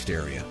Northwest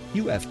area,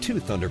 you have 2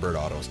 Thunderbird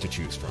Autos to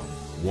choose from.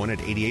 One at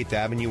 88th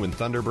Avenue in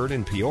Thunderbird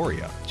in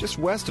Peoria, just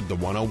west of the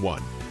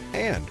 101.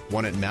 And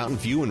one at Mountain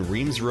View and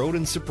Reams Road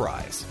in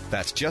Surprise.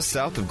 That's just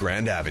south of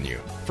Grand Avenue.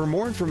 For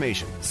more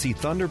information, see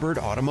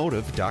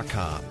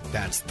ThunderbirdAutomotive.com.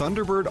 That's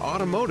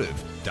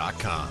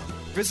ThunderbirdAutomotive.com.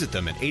 Visit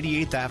them at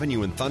 88th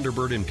Avenue in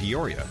Thunderbird in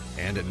Peoria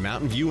and at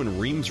Mountain View and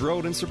Reams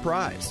Road in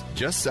Surprise,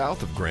 just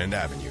south of Grand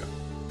Avenue.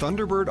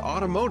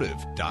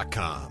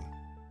 ThunderbirdAutomotive.com.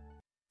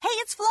 Hey,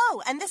 it's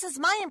Flo, and this is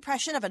my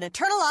impression of an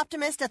eternal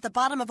optimist at the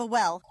bottom of a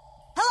well.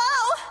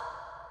 Hello?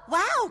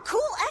 Wow, cool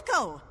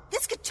echo.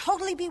 This could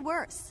totally be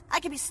worse.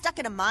 I could be stuck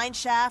in a mine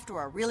shaft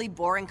or a really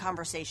boring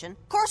conversation.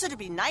 Of course, it'd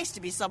be nice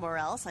to be somewhere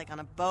else, like on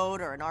a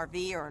boat or an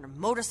RV or on a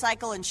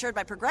motorcycle insured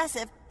by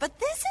Progressive, but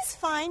this is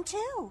fine,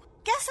 too.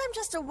 Guess I'm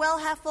just a well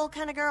half-full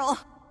kind of girl.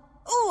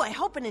 Ooh, I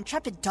hope an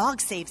intrepid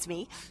dog saves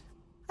me.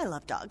 I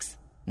love dogs.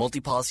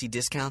 Multi-policy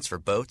discounts for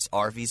boats,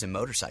 RVs, and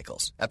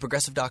motorcycles at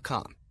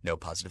Progressive.com. No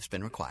positive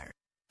spin required.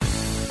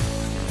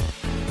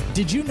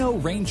 Did you know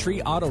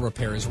Raintree Auto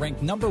Repair is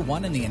ranked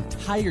 #1 in the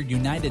entire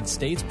United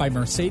States by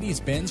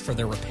Mercedes-Benz for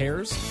their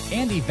repairs?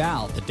 Andy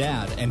Val, the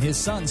dad, and his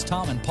sons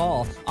Tom and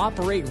Paul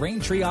operate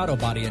Raintree Auto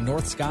Body in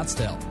North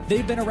Scottsdale.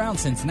 They've been around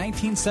since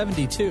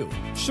 1972.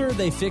 Sure,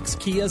 they fix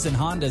Kias and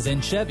Hondas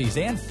and Chevys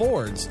and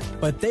Fords,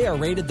 but they are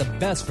rated the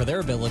best for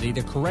their ability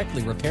to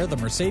correctly repair the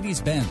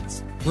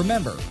Mercedes-Benz.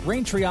 Remember,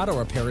 Raintree Auto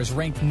Repair is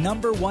ranked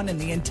 #1 in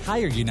the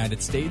entire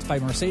United States by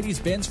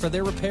Mercedes-Benz for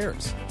their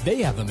repairs.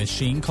 They have a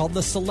machine called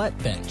the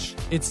Select Bench.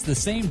 It's the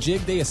same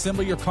jig they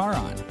assemble your car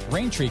on.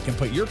 Raintree can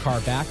put your car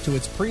back to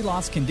its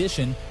pre-loss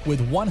condition with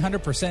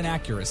 100%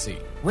 accuracy.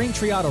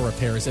 Raintree Auto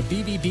Repair is a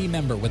BBB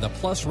member with a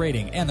plus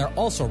rating, and they're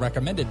also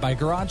recommended by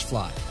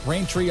GarageFly.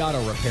 Raintree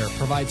Auto Repair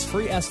provides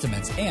free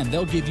estimates, and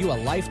they'll give you a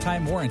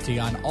lifetime warranty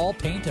on all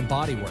paint and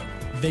bodywork.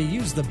 They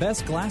use the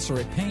best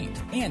Glasurit paint,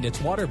 and it's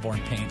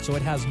waterborne paint, so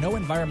it has no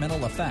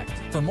environmental effect.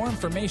 For more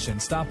information,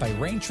 stop by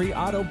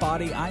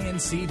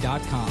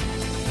RaintreeAutoBodyInc.com.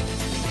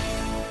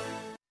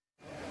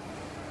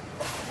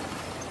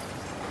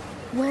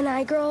 When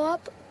I grow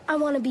up, I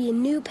want to be a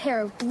new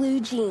pair of blue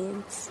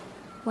jeans.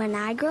 When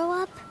I grow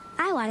up,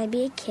 I want to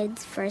be a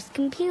kid's first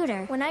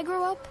computer. When I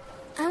grow up,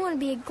 I want to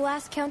be a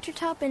glass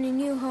countertop in a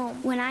new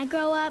home. When I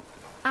grow up,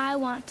 I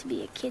want to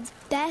be a kid's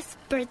best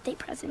birthday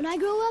present. When I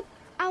grow up,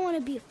 I want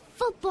to be a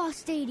football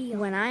stadium.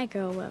 When I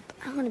grow up,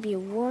 I want to be a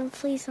warm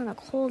fleece on a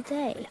cold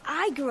day. When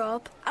I grow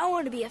up, I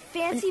want to be a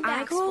fancy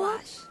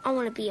backsplash. I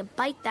want to be a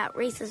bike that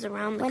races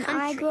around the country.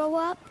 When I grow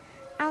up,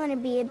 I want to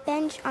be a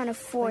bench on a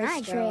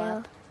forest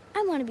trail.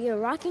 I want to be a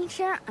rocking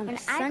chair on a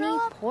sunny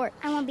porch.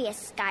 I want to be a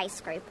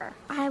skyscraper.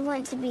 I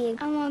want to be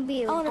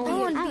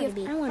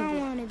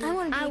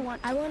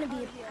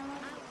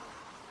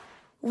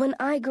When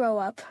I grow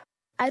up,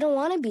 I don't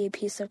want to be a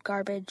piece of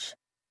garbage.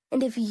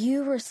 And if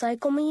you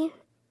recycle me,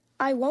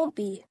 I won't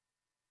be.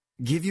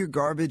 Give your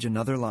garbage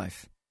another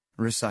life.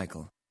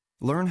 Recycle.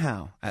 Learn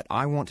how at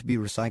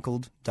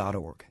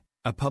iwanttoberecycled.org.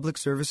 A public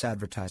service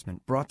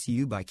advertisement brought to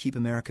you by Keep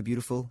America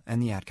Beautiful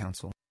and the Ad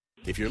Council.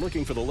 If you're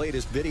looking for the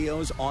latest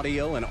videos,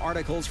 audio, and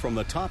articles from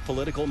the top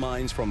political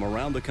minds from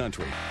around the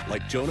country,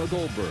 like Jonah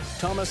Goldberg,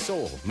 Thomas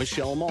Sowell,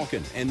 Michelle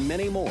Malkin, and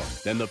many more,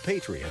 then The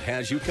Patriot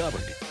has you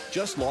covered.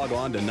 Just log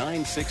on to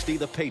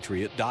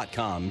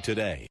 960thepatriot.com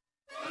today.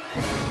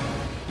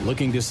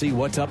 Looking to see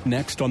what's up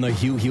next on The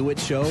Hugh Hewitt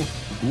Show?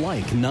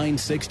 Like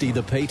 960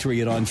 The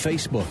Patriot on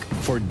Facebook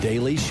for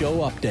daily show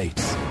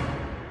updates.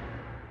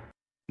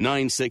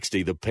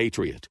 960 The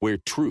Patriot, where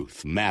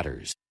truth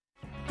matters.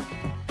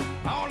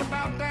 All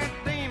about that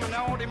demon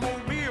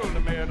automobile, the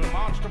metal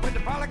monster with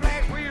the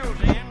polyglass wheels,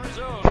 the end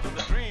result of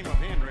the dream of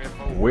Henry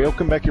Ford.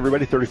 Welcome back,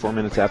 everybody. 34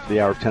 minutes after the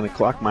hour of 10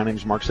 o'clock. My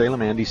name's Mark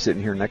Salem. Andy's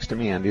sitting here next to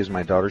me. Andy is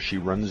my daughter. She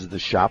runs the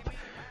shop.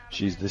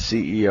 She's the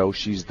CEO.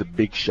 She's the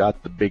big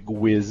shot, the big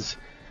whiz.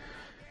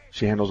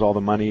 She handles all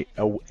the money,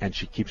 and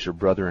she keeps her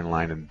brother in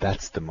line, and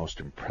that's the most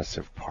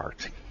impressive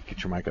part.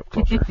 Get your mic up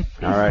closer.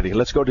 All righty.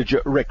 Let's go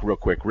to Rick real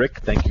quick. Rick,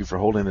 thank you for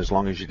holding as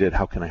long as you did.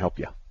 How can I help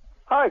you?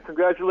 Hi.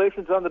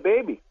 Congratulations on the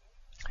baby.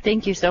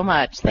 Thank you so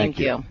much. Thank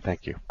you.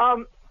 Thank you.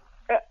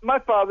 My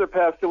father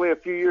passed away a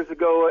few years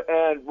ago,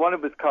 and one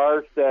of his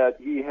cars that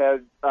he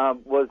had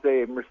was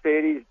a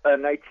Mercedes, a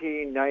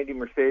 1990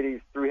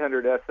 Mercedes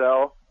 300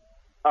 SL.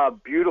 A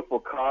beautiful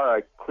car.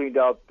 I cleaned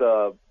out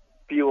the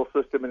fuel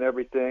system and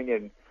everything,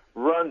 and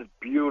runs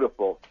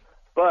beautiful.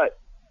 But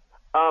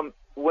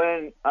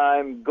when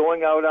I'm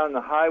going out on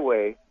the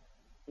highway,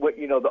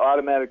 the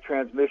automatic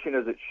transmission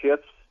as it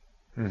shifts,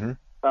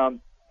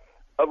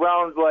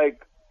 around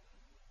like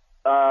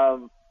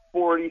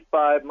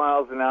 45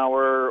 miles an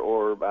hour,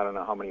 or I don't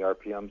know how many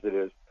RPMs it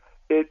is.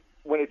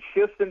 When it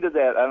shifts into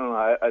that, I don't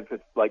know if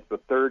it's like the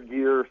third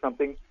gear or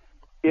something.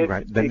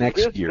 Right, the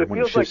next gear, when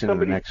it shifts into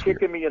the next gear. It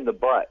feels like somebody's kicking me in the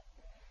butt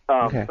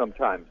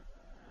sometimes.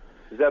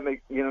 Does that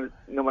make know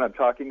what I'm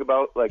talking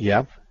about? Like,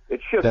 yeah, it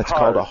shifts. That's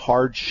hard. called a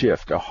hard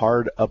shift, a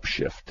hard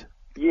upshift.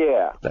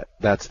 Yeah.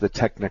 That's the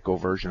technical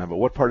version of it.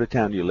 What part of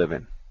town do you live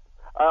in?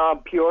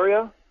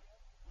 Peoria.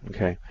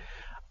 Okay.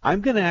 I'm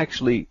going to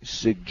actually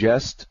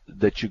suggest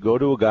that you go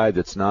to a guy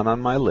that's not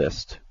on my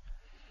list.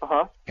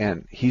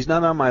 And he's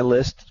not on my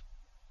list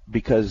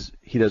because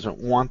he doesn't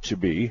want to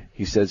be.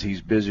 He says he's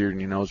busier than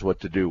he knows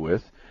what to do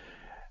with.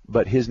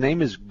 But his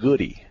name is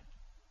Goody.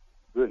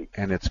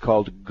 And it's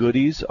called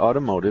Goody's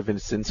Automotive, and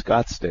it's in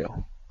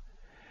Scottsdale.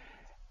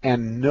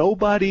 And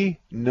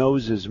nobody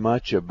knows as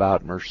much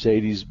about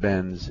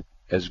Mercedes-Benz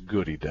as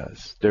Goody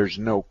does. There's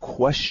no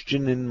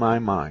question in my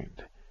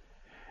mind.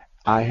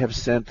 I have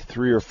sent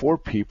 3 or 4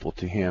 people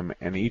to him,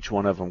 and each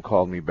one of them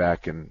called me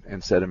back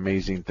and said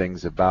amazing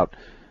things about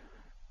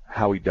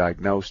how he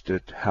diagnosed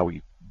it, how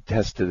he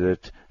tested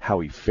it, how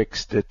he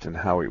fixed it, and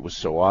how it was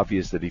so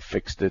obvious that he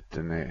fixed it,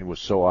 and it was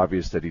so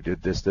obvious that he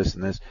did this, this,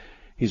 and this.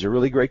 He's a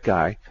really great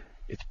guy.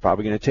 It's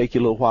probably going to take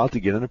you a little while to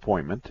get an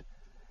appointment,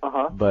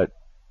 but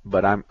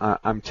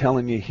I'm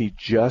telling you, he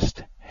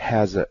just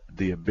has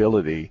the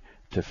ability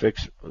to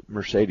fix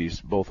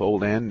Mercedes, both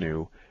old and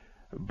new.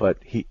 But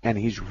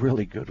he's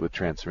really good with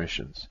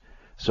transmissions.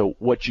 So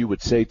what you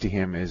would say to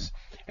him is,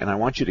 and I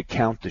want you to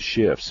count the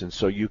shifts, and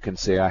so you can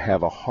say I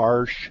have a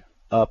harsh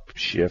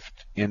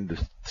upshift into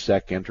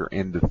second or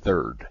into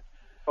third.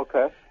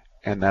 Okay.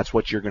 And that's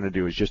what you're going to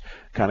do, is just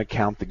kind of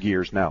count the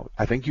gears. Now,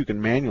 I think you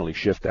can manually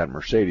shift that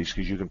Mercedes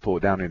because you can pull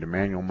it down into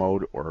manual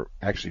mode or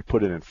actually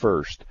put it in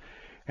first.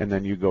 And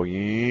then you go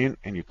in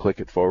and you click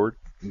it forward.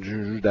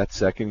 That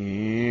second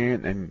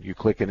in, and you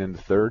click it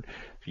into third.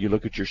 You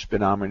look at your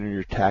speedometer and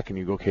your tach and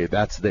you go, okay,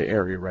 that's the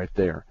area right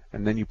there.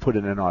 And then you put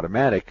it in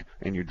automatic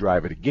and you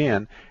drive it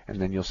again,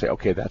 and then you'll say,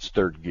 okay, that's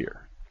third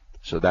gear.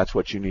 So that's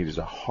what you need, is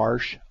a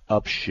harsh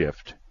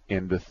upshift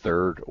into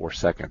third or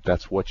second.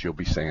 That's what you'll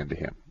be saying to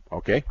him.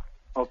 Okay?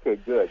 Okay,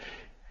 good.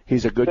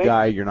 He's a good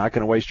guy. You're not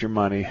going to waste your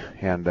money.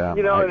 And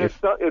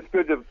it's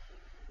good to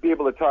be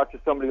able to talk to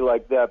somebody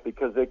like that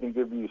because they can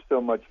give you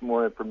so much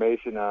more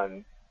information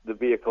on the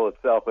vehicle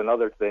itself and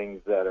other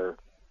things that are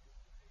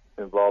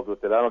involved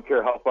with it. I don't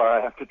care how far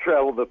I have to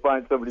travel to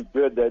find somebody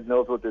good that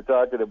knows what they're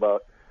talking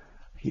about.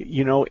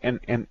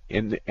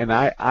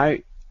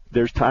 I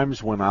there's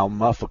times when I'll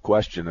muff a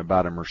question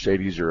about a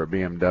Mercedes or a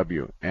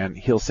BMW, and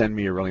he'll send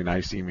me a really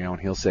nice email,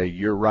 and he'll say,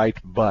 you're right,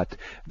 but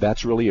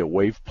that's really a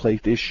wave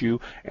plate issue,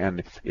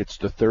 and it's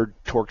the third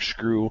torque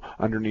screw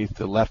underneath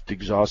the left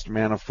exhaust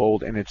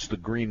manifold, and it's the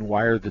green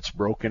wire that's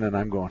broken. And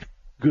I'm going,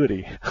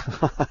 Goody.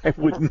 I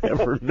would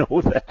never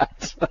know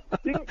that.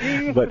 You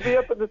used to be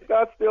up in the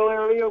Scottsdale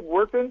area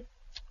working?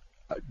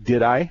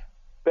 Did I?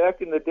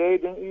 Back in the day,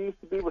 didn't you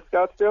used to be with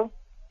Scottsdale?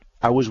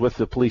 I was with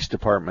the police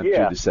department through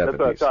the 70s. That's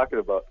what I'm talking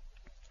about.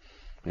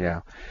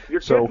 Yeah. Your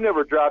kids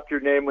never dropped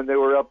your name when they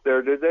were up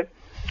there, did they?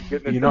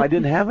 getting You know, I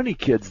didn't have any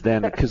kids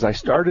then because I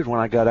started when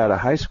I got out of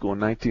high school in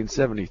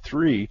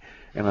 1973,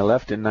 and I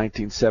left in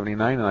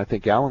 1979, and I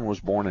think Alan was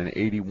born in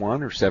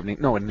 81 or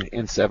 70. No,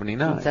 in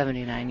 79. In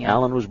 79, yeah.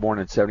 Alan was born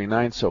in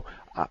 79, so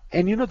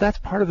and you know that's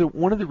part of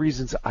one of the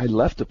reasons I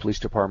left the police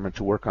department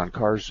to work on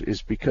cars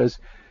is because.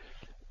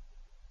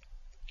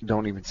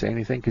 Don't even say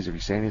anything, because if you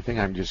say anything,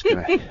 I'm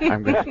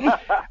gonna.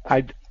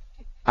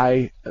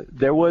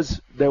 There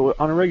was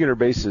on a regular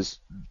basis,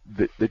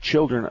 the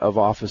children of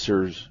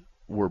officers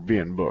were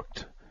being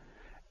booked,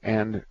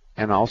 and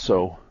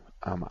also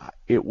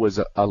it was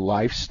a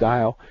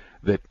lifestyle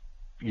that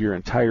your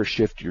entire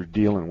shift you're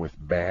dealing with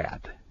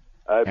bad,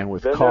 and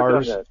with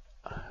cars,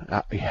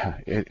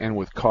 and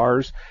with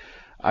cars.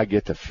 I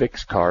get to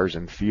fix cars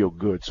and feel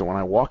good. So when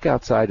I walk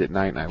outside at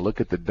night and I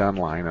look at the dun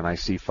line and I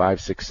see 5,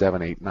 6, 7,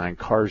 8, 9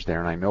 cars there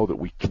and I know that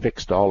we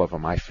fixed all of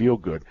them, I feel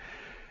good.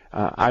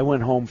 I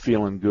went home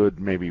feeling good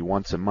maybe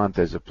once a month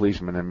as a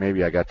policeman, and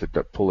maybe I got to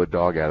pull a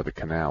dog out of the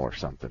canal or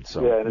something.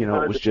 So, you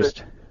know, it was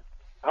just...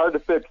 hard to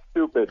fix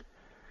stupid.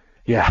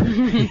 Yeah.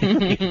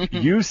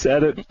 You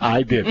said it.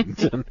 I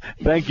didn't.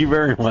 Thank you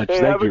very much.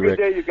 Hey, Thank you, Rick. Have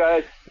a good day, you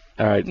guys.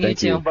 All right.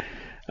 Thank you.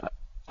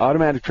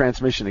 Automatic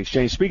Transmission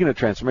Exchange. Speaking of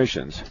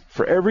transmissions,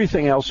 for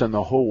everything else in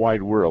the whole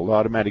wide world,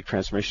 Automatic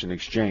Transmission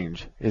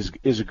Exchange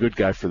is a good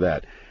guy for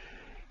that.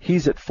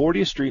 He's at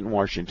 40th Street in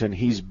Washington.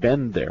 He's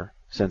been there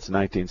since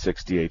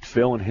 1968.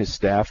 Phil and his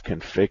staff can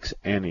fix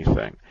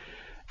anything.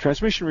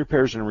 Transmission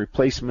repairs and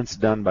replacements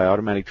done by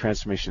Automatic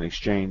Transmission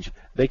Exchange,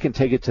 they can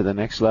take it to the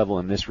next level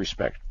in this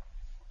respect.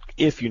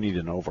 If you need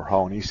an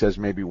overhaul, and he says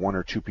maybe 1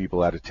 or 2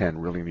 people out of 10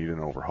 really need an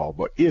overhaul,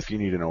 but if you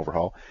need an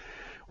overhaul,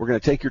 we're going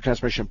to take your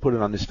transmission, put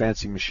it on this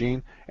fancy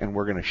machine, and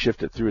we're going to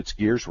shift it through its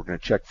gears. We're going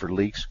to check for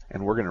leaks,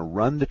 and we're going to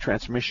run the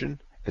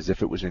transmission as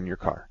if it was in your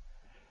car.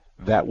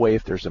 That way,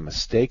 if there's a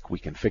mistake, we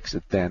can fix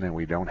it then, and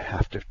we don't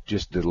have to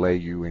just delay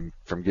you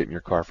from getting your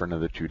car for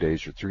another 2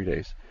 days or 3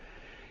 days.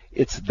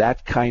 It's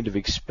that kind of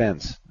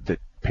expense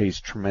that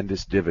pays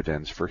tremendous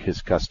dividends for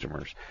his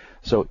customers.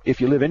 So if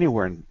you live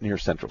anywhere near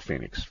Central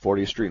Phoenix,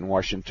 40th Street in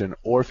Washington,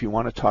 or if you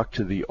want to talk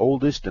to the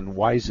oldest and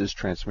wisest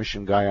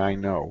transmission guy I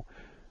know,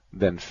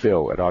 then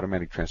Phil at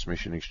Automatic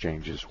Transmission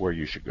Exchange is where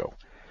you should go.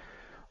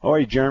 All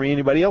right, Jeremy,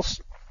 anybody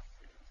else?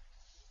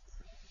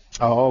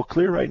 All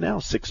clear right now,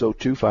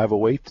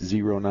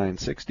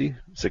 602-508-0960,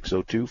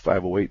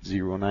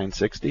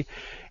 602-508-0960.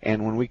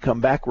 And when we come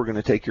back, we're going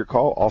to take your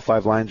call. All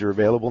 5 lines are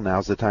available.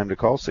 Now's the time to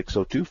call,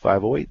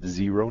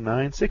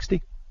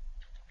 602-508-0960.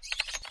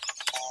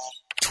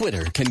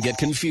 Twitter can get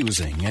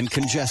confusing and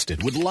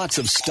congested with lots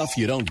of stuff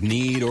you don't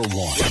need or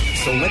want.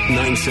 So let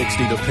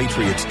 960 The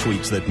Patriots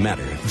tweets that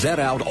matter vet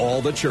out all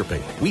the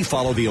chirping. We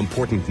follow the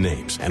important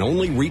names and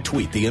only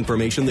retweet the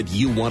information that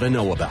you want to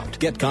know about.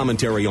 Get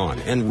commentary on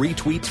and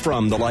retweets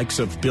from the likes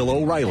of Bill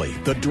O'Reilly,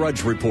 The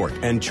Drudge Report,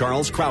 and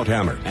Charles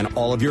Krauthammer, and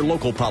all of your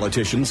local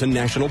politicians and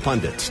national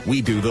pundits.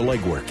 We do the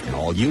legwork, and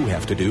all you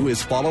have to do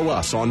is follow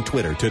us on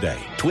Twitter today.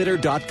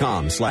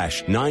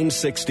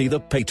 Twitter.com/960 The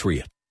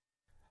Patriot.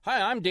 Hi,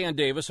 I'm Dan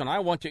Davis, and I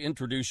want to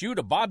introduce you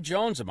to Bob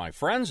Jones and my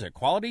friends at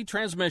Quality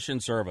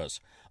Transmission Service.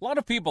 A lot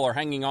of people are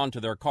hanging on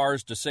to their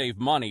cars to save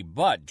money,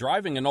 but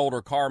driving an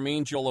older car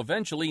means you'll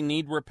eventually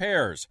need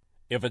repairs.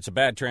 If it's a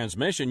bad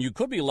transmission, you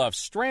could be left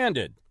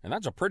stranded, and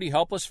that's a pretty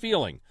helpless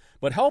feeling.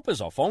 But help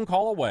is a phone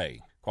call away.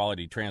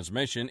 Quality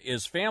Transmission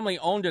is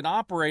family-owned and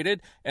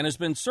operated and has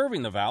been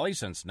serving the Valley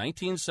since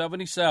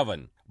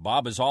 1977.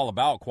 Bob is all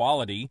about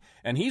quality,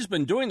 and he's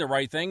been doing the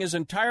right thing his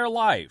entire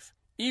life.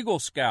 Eagle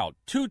Scout,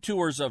 2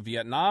 tours of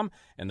Vietnam,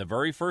 and the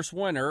very first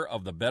winner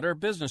of the Better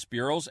Business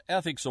Bureau's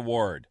Ethics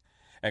Award.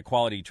 At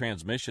Quality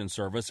Transmission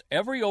Service,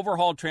 every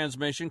overhauled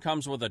transmission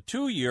comes with a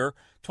 2-year,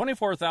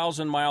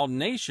 24,000-mile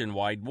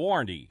nationwide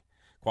warranty.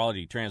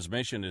 Quality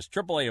Transmission is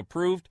AAA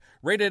approved,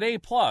 rated A+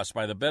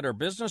 by the Better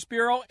Business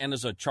Bureau, and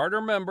is a charter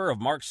member of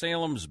Mark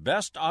Salem's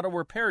best auto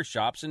repair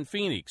shops in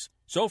Phoenix.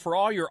 So for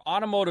all your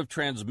automotive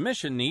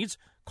transmission needs,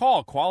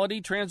 call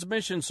Quality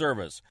Transmission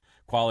Service.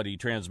 Quality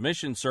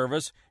Transmission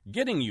Service,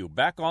 getting you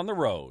back on the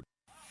road.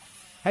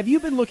 Have you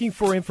been looking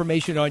for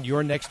information on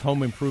your next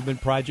home improvement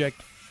project?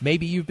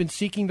 Maybe you've been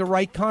seeking the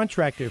right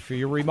contractor for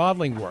your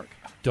remodeling work.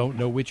 Don't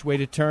know which way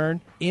to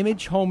turn?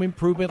 Image Home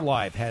Improvement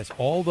Live has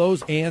all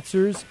those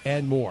answers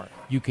and more.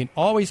 You can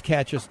always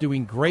catch us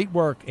doing great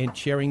work and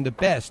sharing the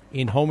best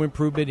in home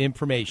improvement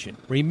information.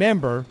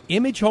 Remember,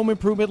 Image Home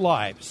Improvement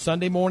Live,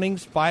 Sunday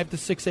mornings 5 to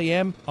 6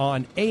 a.m.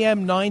 on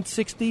AM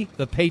 960,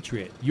 The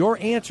Patriot. Your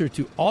answer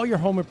to all your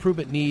home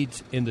improvement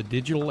needs in the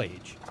digital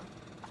age.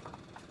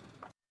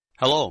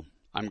 Hello,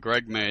 I'm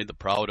Greg May, the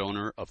proud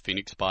owner of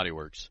Phoenix Body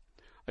Works.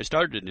 I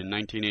started in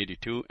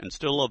 1982 and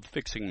still love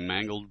fixing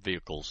mangled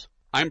vehicles.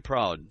 I'm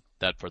proud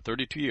that for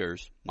 32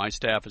 years, my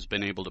staff has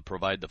been able to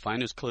provide the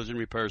finest collision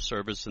repair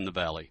service in the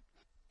Valley.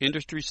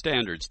 Industry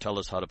standards tell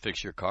us how to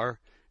fix your car,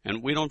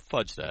 and we don't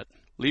fudge that.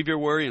 Leave your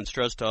worry and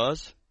stress to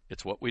us.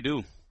 It's what we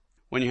do.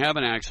 When you have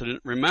an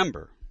accident,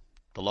 remember,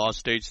 the law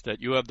states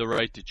that you have the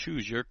right to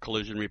choose your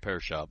collision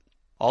repair shop.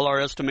 All our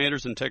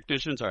estimators and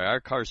technicians are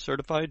ICAR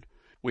certified.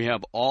 We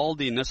have all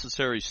the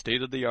necessary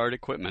state-of-the-art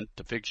equipment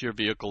to fix your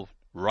vehicle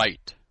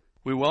right.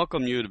 We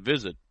welcome you to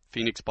visit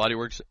Phoenix Body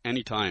Works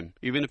anytime,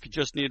 even if you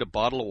just need a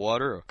bottle of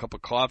water, a cup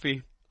of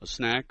coffee, a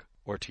snack,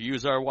 or to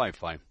use our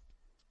Wi-Fi.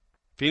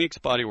 Phoenix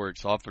Body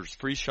Works offers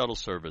free shuttle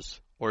service,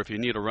 or if you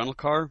need a rental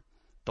car,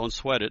 don't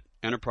sweat it.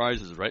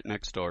 Enterprise is right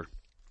next door.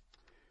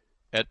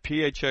 At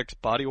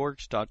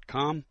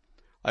phxbodyworks.com,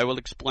 I will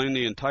explain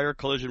the entire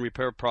collision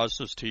repair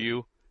process to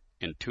you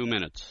in 2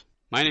 minutes.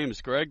 My name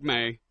is Greg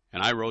May,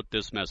 and I wrote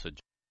this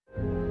message.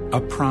 A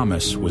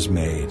promise was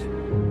made.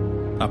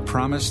 A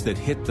promise that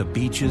hit the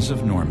beaches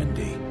of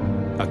Normandy.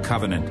 A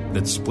covenant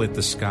that split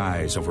the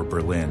skies over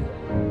Berlin.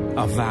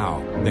 A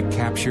vow that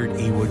captured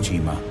Iwo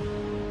Jima.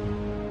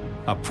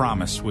 A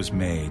promise was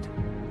made.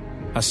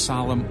 A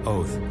solemn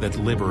oath that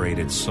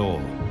liberated Seoul.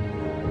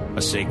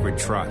 A sacred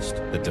trust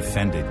that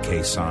defended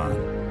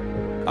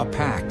Khe-Sanh. A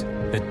pact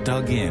that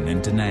dug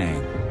in Da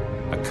Nang.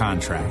 A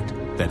contract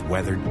that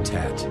weathered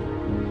Tet.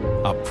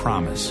 A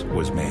promise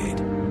was made.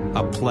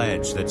 A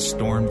pledge that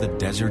stormed the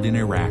desert in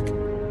Iraq.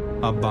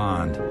 A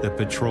bond that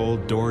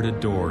patrolled door to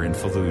door in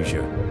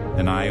Fallujah.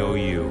 An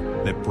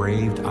IOU that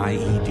braved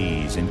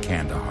IEDs in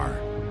Kandahar.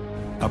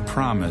 A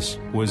promise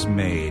was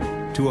made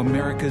to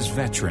America's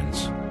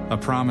veterans. A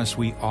promise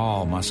we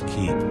all must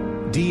keep.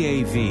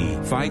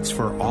 DAV fights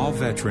for all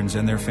veterans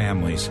and their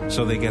families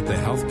so they get the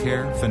health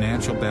care,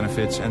 financial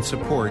benefits, and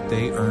support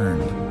they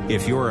earned.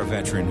 If you're a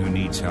veteran who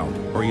needs help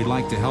or you'd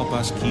like to help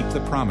us keep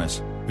the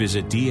promise,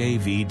 visit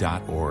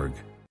DAV.org.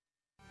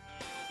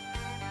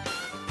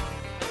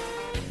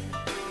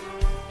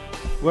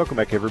 Welcome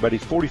back, everybody.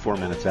 44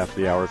 minutes after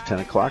the hour of 10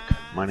 o'clock.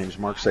 My name is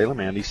Mark Salem.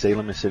 Andy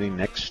Salem is sitting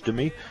next to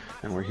me,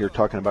 and we're here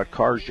talking about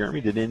cars. Jeremy,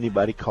 did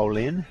anybody call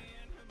in?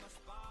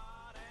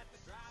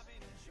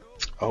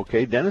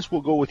 Okay, Dennis,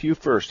 we'll go with you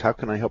first. How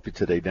can I help you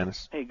today,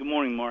 Dennis? Hey, good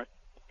morning, Mark.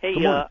 Hey,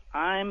 Good morning.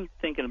 I'm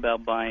thinking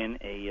about buying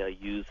a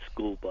used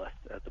school bus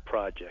as a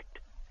project,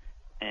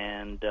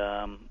 and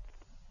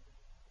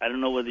I don't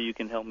know whether you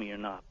can help me or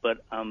not, but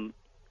I'd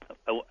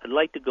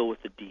like to go with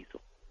a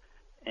diesel.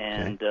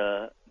 And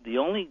the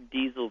only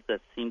diesels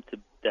that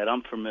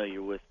I'm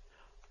familiar with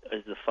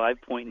is the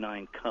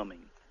 5.9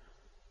 Cummins.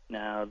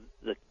 Now,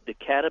 the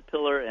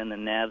Caterpillar and the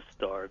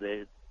Navstar,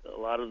 a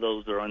lot of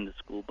those are on the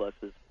school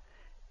buses.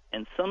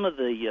 And some of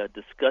the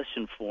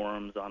discussion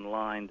forums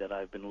online that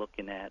I've been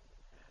looking at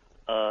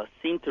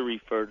seem to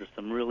refer to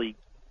some really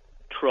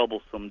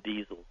troublesome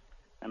diesels.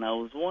 And I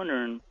was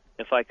wondering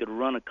if I could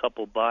run a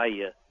couple by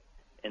you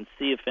and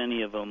see if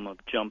any of them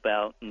jump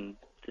out. And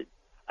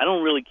I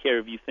don't really care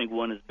if you think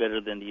one is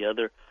better than the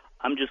other.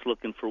 I'm just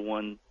looking for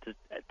one to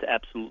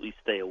absolutely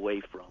stay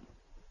away from.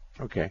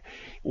 Okay.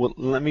 Well,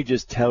 let me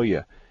just tell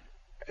you,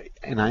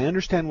 and I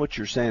understand what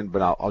you're saying,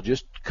 but I'll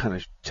just kind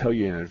of tell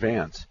you in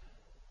advance.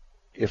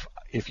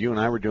 If you and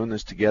I were doing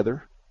this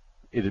together,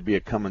 it'd be a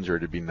Cummins or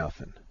it'd be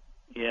nothing.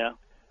 Yeah.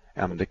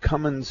 The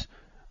Cummins,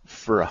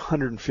 for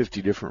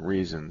 150 different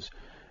reasons,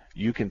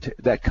 you can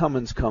that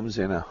Cummins comes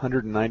in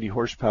 190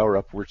 horsepower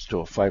upwards to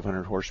a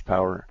 500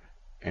 horsepower,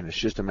 and it's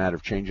just a matter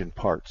of changing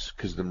parts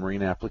because the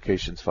marine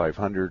application's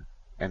 500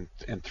 and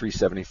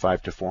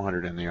 375 to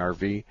 400 in the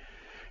RV,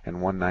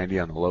 and 190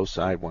 on the low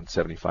side,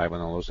 175 on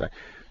the low side.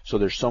 So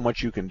there's so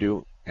much you can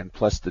do, and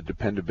plus the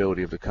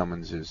dependability of the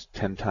Cummins is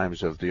 10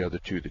 times of the other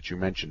two that you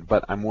mentioned.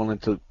 But I'm willing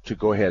to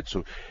go ahead.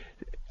 So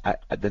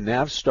the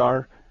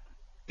Navstar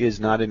is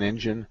not an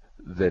engine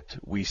that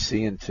we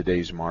see in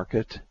today's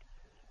market,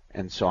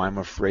 and so I'm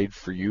afraid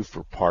for you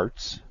for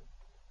parts,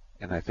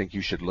 and I think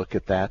you should look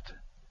at that.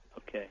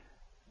 Okay.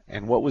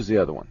 And what was the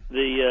other one?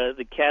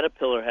 The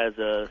Caterpillar has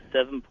a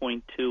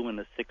 7.2 and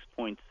a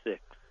 6.6.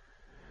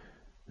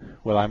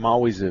 Well, I'm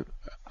always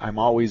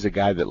a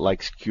guy that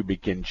likes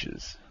cubic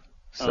inches,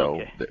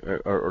 so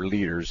or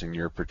liters in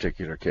your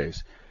particular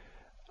case.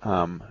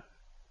 While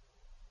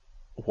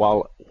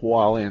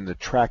in the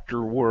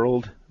tractor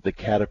world, the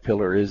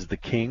Caterpillar is the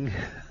king,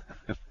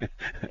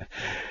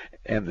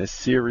 and the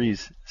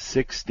Series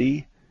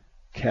 60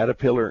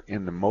 Caterpillar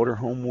in the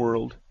motorhome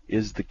world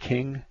is the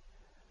king.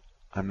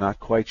 I'm not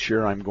quite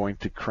sure I'm going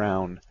to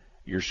crown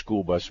your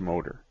school bus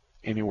motor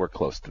anywhere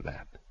close to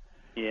that.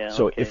 Yeah.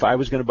 So if I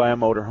was going to buy a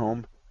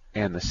motorhome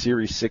and the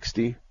Series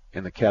 60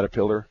 in the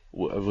Caterpillar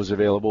was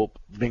available,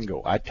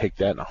 bingo, I'd take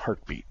that in a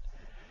heartbeat.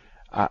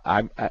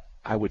 I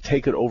would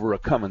take it over a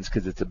Cummins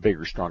because it's a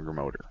bigger, stronger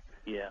motor.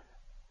 Yeah.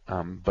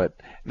 But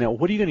now,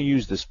 what are you going to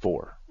use this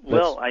for?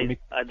 Well,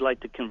 I'd like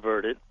to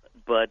convert it,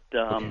 but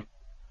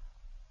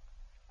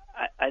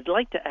I'd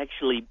like to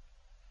actually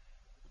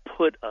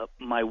put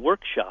my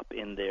workshop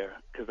in there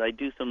because I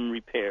do some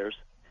repairs.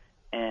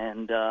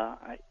 And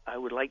I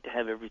would like to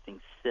have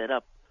everything set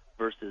up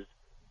versus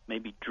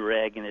maybe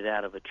dragging it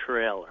out of a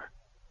trailer.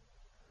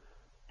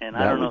 And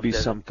I don't know if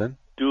that's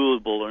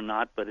doable or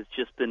not, but it's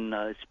just been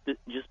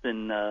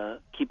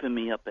keeping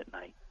me up at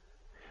night.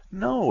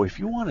 No, if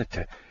you wanted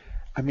to,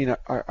 I mean,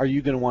 are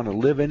you going to want to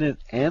live in it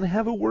and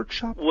have a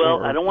workshop?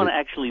 Well, I don't want to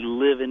actually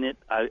live in it,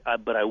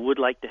 but I would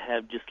like to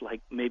have just like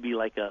maybe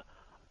like a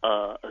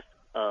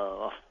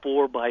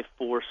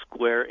 4x4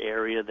 square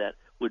area that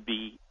would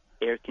be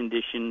air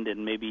conditioned,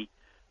 and maybe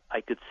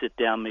I could sit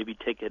down, maybe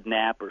take a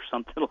nap or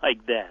something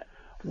like that?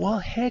 Well,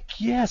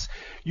 heck yes.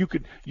 You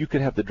could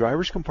have the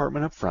driver's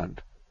compartment up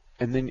front,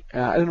 and then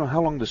I don't know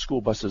how long the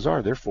school buses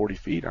are. They're 40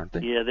 feet, aren't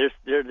they? Yeah,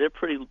 they're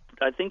pretty.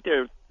 I think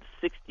they're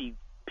 60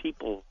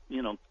 people,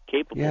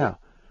 capable. Yeah.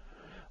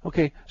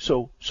 Okay,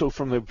 so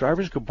from the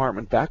driver's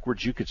compartment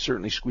backwards, you could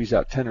certainly squeeze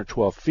out 10 or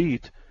 12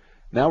 feet.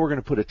 Now we're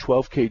going to put a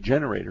 12K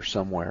generator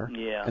somewhere,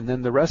 and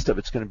then the rest of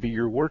it's going to be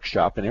your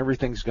workshop, and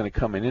everything's going to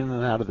come in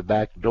and out of the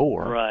back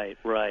door.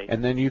 Right.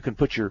 And then you can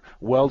put your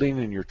welding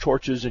and your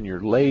torches and your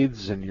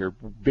lathes and your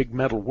big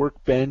metal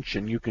workbench,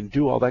 and you can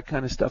do all that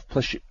kind of stuff.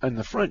 Plus, in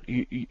the front,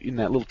 you, in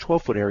that little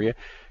 12-foot area,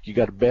 you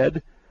got a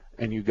bed,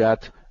 and you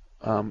got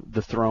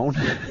the throne.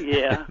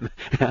 Yeah.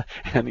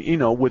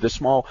 and with a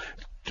small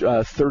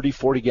 30,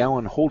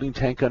 40-gallon holding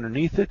tank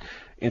underneath it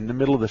in the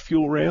middle of the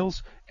fuel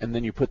rails, and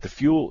then you put the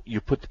fuel,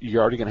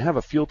 you're already going to have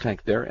a fuel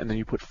tank there, and then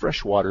you put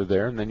fresh water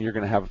there, and then you're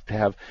going to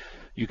have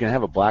you can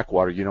have a black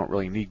water. You don't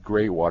really need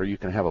gray water. You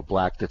can have a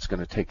black that's going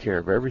to take care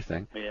of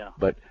everything. Yeah.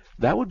 But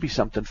that would be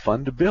something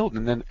fun to build,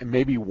 and then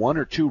maybe 1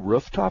 or 2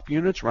 rooftop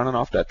units running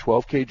off that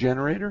 12K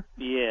generator.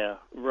 Yeah,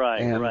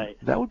 right.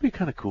 That would be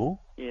kind of cool.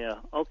 Yeah.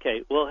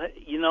 Okay. Well,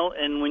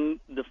 and when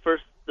the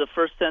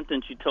first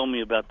sentence you told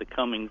me about the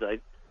Cummings,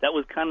 that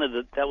was kind of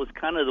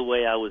the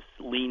way I was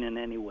leaning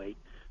anyway.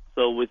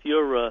 So with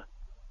your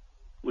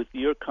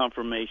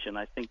confirmation,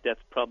 I think that's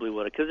probably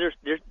what. Because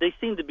they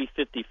seem to be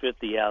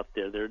 50-50 out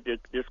there.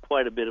 There's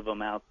quite a bit of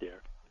them out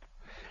there.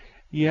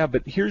 Yeah,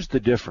 but here's the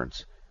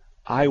difference.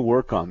 I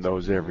work on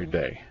those every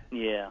day.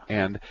 Yeah.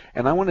 And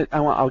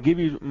I'll give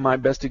you my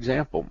best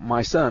example.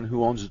 My son,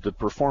 who owns the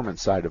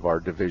performance side of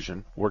our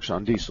division, works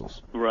on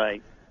diesels.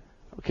 Right.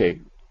 Okay.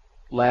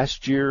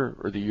 Last year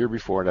or the year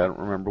before it, I don't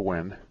remember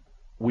when,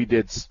 we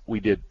did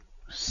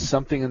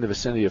something in the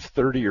vicinity of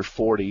 30 or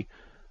 40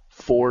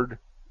 Ford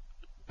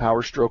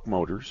Power Stroke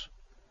motors,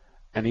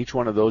 and each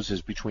one of those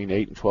is between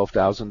 $8,000 and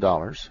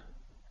 $12,000.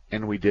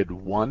 And we did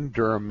 1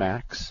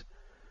 Duramax,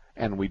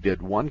 and we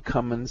did 1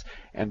 Cummins,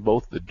 and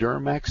both the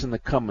Duramax and the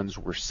Cummins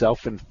were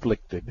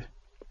self-inflicted.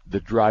 The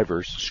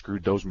drivers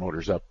screwed those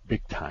motors up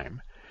big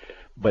time.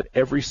 But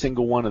every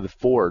single one of the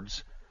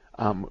Fords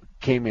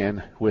came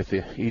in with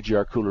the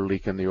EGR cooler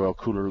leak and the oil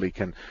cooler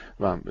leak and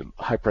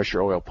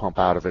high-pressure oil pump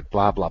out of it,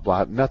 blah, blah,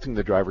 blah. Nothing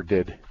the driver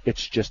did.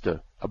 It's just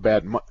a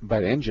bad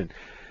engine.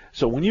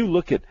 So when you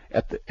look at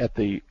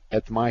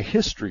my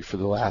history for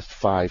the last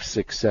 5,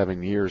 6,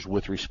 7 years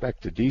with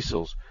respect to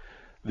diesels,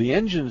 the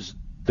engines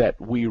that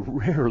we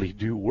rarely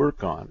do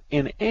work on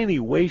in any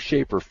way,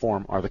 shape, or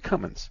form are the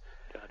Cummins.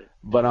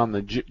 But on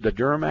the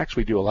Duramax,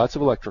 we do lots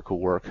of electrical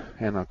work,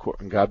 and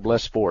God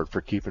bless Ford for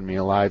keeping me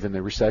alive in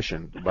the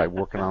recession by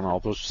working on all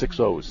those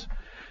 6.0s.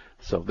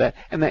 So that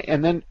and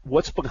then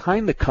what's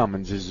behind the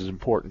Cummins is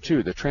important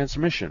too. The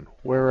transmission.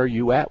 Where are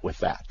you at with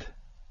that?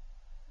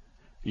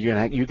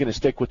 You gonna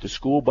stick with the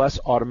school bus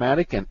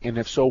automatic, and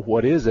if so,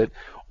 what is it?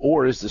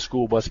 Or is the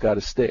school bus got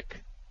to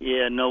stick?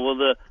 Yeah, no.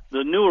 Well,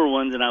 the newer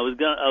ones, and I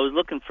was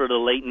looking for the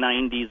late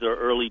 '90s or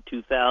early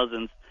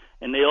 2000s,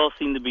 and they all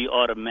seem to be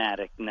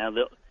automatic. Now,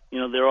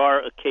 there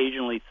are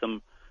occasionally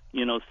some,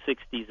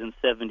 60s and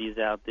 70s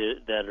out there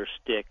that are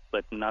stick,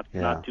 but not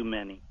too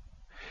many.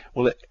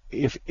 Well,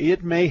 if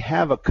it may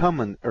have a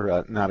Cummins,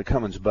 or not a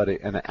Cummins, but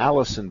an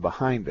Allison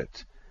behind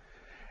it,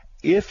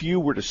 if you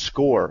were to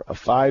score a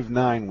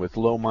 5.9 with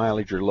low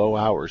mileage or low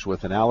hours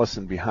with an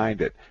Allison behind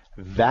it,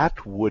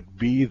 that would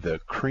be the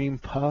cream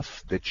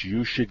puff that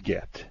you should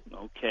get.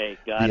 Okay,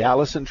 got it. The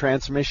Allison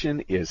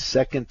transmission is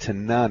second to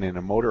none in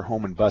a motor,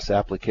 home, and bus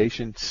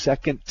application,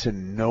 second to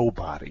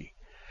nobody.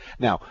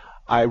 Now,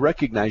 I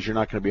recognize you're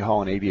not going to be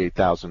hauling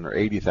 88,000 or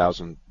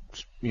 80,000,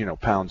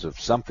 pounds of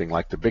something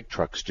like the big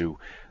trucks do.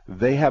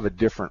 They have a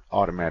different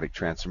automatic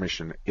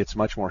transmission. It's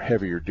much more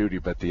heavier duty,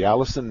 but the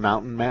Allison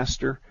Mountain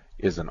Master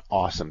is an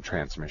awesome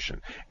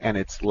transmission, and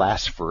it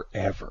lasts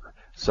forever.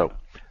 So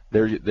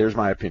there's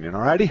my opinion.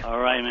 All righty? All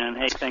right, man.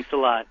 Hey, thanks a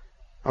lot.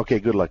 Okay,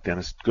 good luck,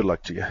 Dennis. Good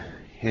luck to you.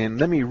 And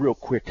let me real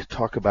quick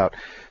talk about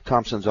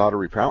Thompson's Auto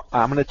Repair.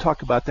 I'm going to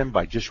talk about them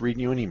by just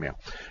reading you an email.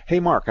 Hey,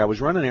 Mark, I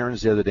was running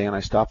errands the other day, and I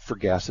stopped for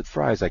gas at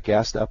Fry's. I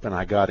gassed up, and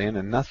I got in,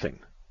 and nothing.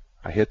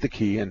 I hit the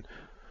key, and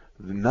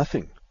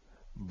nothing.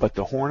 But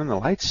the horn and the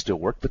lights still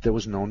worked, but there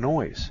was no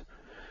noise.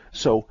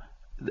 So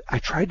I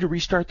tried to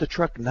restart the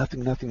truck,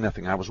 nothing.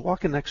 I was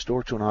walking next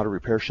door to an auto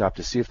repair shop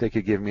to see if they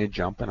could give me a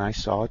jump, and I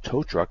saw a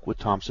tow truck with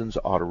Thompson's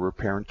Auto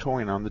Repair and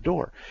Towing on the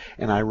door.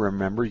 And I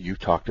remember you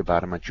talked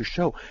about him at your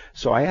show.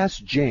 So I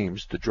asked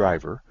James, the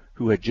driver,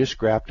 who had just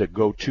grabbed a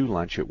go-to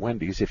lunch at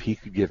Wendy's, if he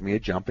could give me a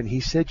jump, and he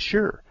said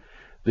sure.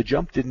 The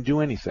jump didn't do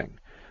anything.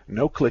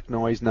 No click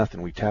noise,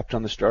 nothing. We tapped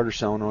on the starter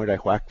solenoid. I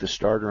whacked the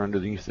starter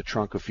underneath the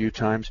trunk a few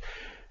times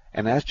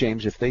and asked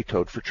James if they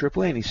towed for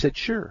AAA, and he said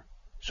sure.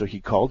 So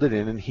he called it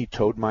in, and he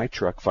towed my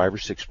truck 5 or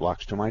 6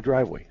 blocks to my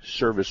driveway.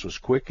 Service was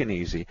quick and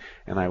easy,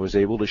 and I was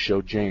able to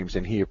show James,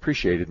 and he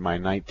appreciated my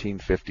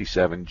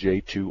 1957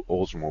 J2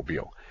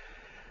 Oldsmobile.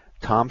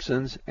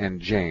 Thompson's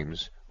and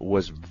James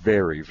was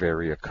very,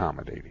 very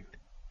accommodating.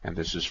 And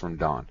this is from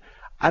Don.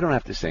 I don't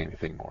have to say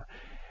anything more.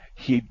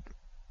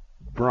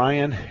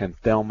 Brian and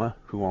Thelma,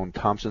 who own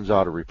Thompson's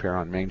Auto Repair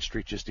on Main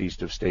Street just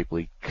east of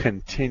Stapley,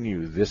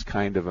 continue this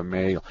kind of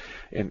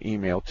an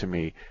email to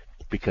me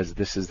because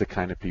this is the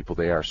kind of people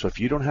they are. So if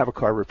you don't have a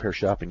car repair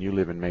shop and you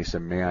live in Mesa,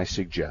 may I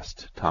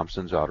suggest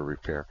Thompson's Auto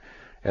Repair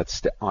at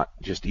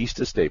just east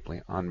of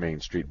Stapley on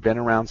Main Street. Been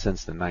around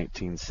since the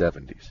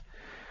 1970s.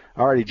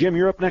 All righty, Jim,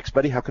 you're up next,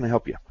 buddy. How can I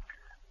help you?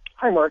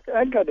 Hi, Mark.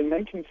 I've got a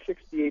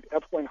 1968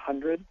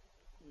 F100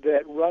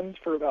 that runs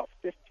for about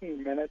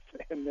 15 minutes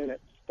and then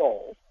it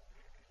stalls.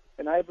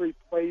 And I've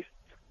replaced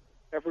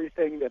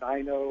everything that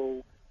I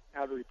know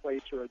how to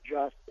replace or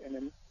adjust, and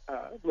then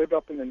live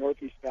up in the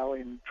Northeast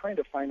Valley and trying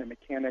to find a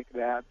mechanic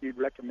that you'd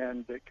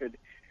recommend that could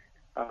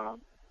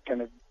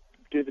kind of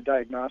do the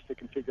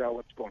diagnostic and figure out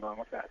what's going on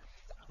with that.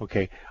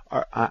 Okay.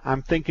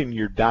 I'm thinking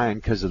you're dying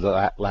because of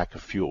the lack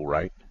of fuel,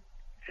 right?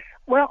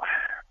 Well,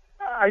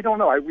 I don't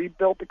know. I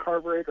rebuilt the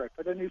carburetor. I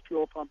put a new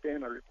fuel pump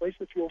in. I replaced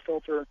the fuel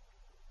filter.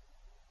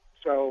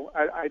 So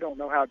I don't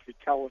know how to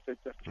tell if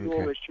it's a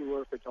fuel issue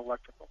or if it's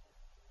electrical.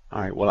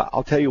 All right. Well,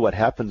 I'll tell you what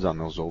happens on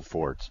those old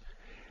Fords.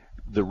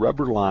 The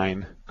rubber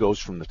line goes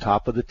from the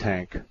top of the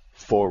tank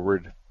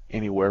forward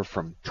anywhere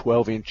from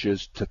 12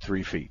 inches to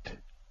 3 feet.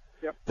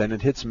 Yep. Then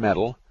it hits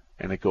metal,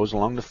 and it goes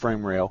along the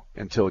frame rail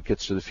until it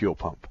gets to the fuel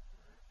pump.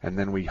 And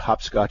then we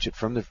hopscotch it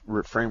from the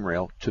frame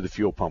rail to the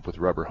fuel pump with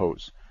rubber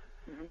hose.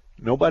 Mm-hmm.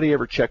 Nobody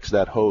ever checks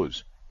that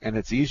hose, and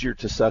it's easier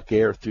to suck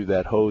air through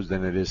that hose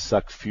than it is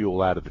suck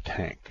fuel out of the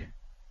tank.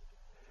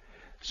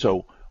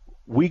 So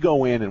we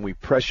go in and we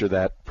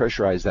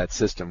pressurize that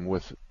system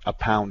with a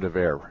pound of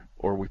air,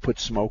 or we put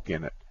smoke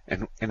in it,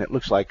 and it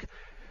looks like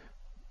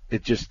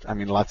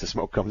lots of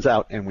smoke comes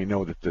out, and we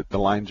know that the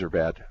lines are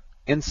bad.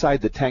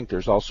 Inside the tank,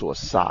 there's also a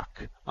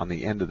sock on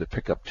the end of the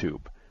pickup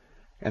tube,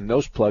 and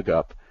those plug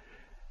up.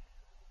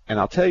 And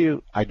I'll tell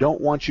you, I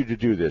don't want you to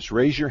do this.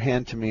 Raise your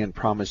hand to me and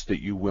promise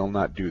that you will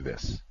not do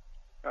this.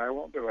 I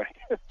won't do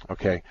it.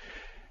 Okay.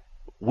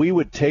 We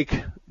would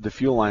take the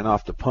fuel line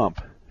off the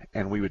pump,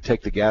 and we would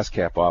take the gas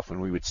cap off,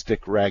 and we would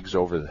stick rags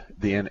over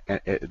the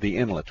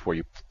inlet where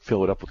you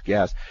fill it up with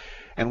gas.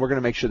 And we're going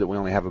to make sure that we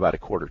only have about a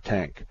quarter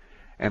tank.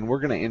 And we're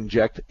going to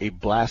inject a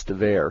blast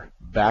of air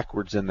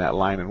backwards in that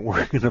line, and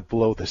we're going to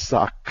blow the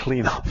sock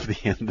clean off the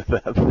end of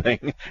that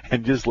thing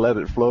and just let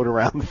it float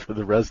around for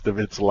the rest of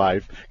its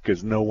life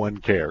because no one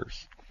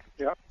cares.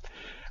 Yep.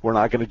 We're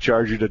not going to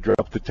charge you to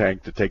drop the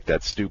tank to take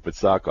that stupid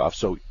sock off.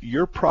 So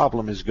your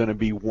problem is going to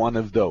be one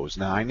of those.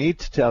 Now, I need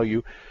to tell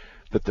you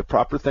that the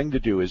proper thing to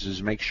do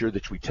is make sure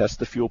that we test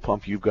the fuel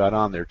pump you've got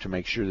on there to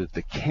make sure that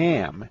the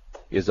cam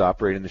is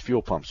operating the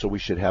fuel pump. So we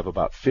should have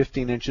about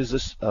 15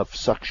 inches of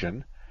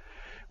suction.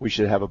 We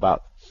should have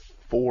about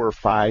 4 or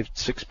 5,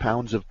 6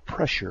 pounds of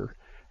pressure,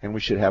 and we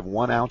should have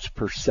 1 ounce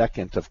per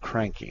second of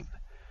cranking.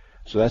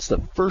 So that's the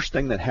first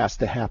thing that has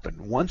to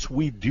happen. Once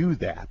we do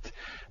that,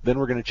 then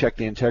we're going to check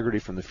the integrity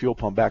from the fuel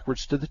pump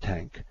backwards to the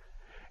tank,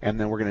 and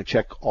then we're going to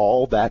check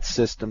all that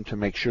system to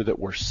make sure that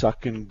we're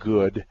sucking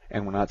good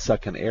and we're not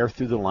sucking air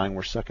through the line,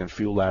 we're sucking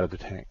fuel out of the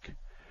tank.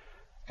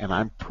 And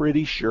I'm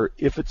pretty sure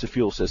if it's a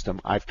fuel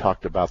system, I've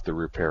talked about the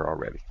repair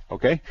already.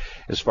 Okay?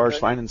 As far as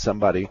finding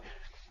somebody,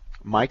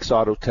 Mike's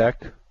Auto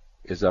Tech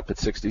is up at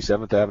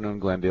 67th Avenue in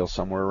Glendale,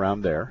 somewhere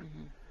around there.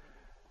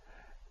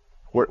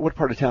 Mm-hmm. What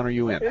part of town are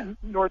you in?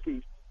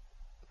 Northeast.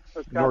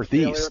 So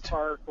Northeast. Air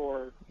Park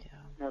or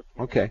Northeast.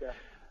 Okay. Yeah.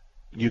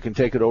 You can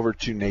take it over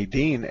to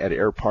Nadine at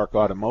Air Park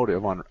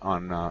Automotive on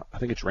I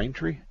think it's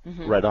Raintree,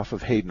 right off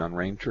of Hayden on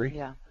Raintree.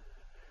 Yeah.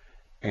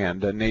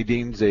 And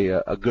Nadine's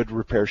a good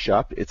repair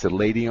shop. It's a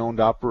lady-owned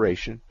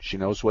operation. She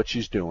knows what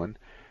she's doing,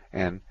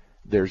 and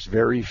there's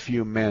very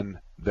few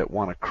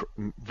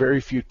very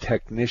few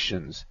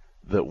technicians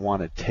that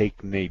want to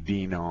take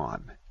Nadine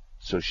on.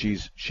 So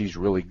she's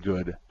really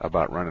good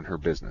about running her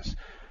business.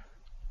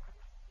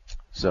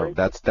 So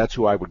that's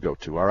who I would go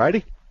to. All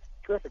righty?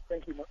 Terrific.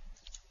 Thank you, Mark.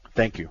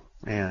 Thank you.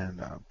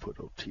 And put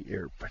OT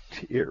Air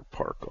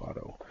Park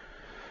Auto.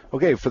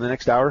 Okay, for the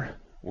next hour,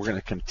 we're going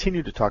to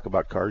continue to talk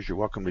about cars. You're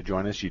welcome to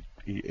join us.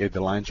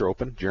 The lines are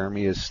open.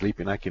 Jeremy is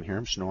sleeping. I can hear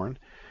him snoring.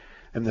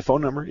 And the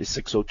phone number is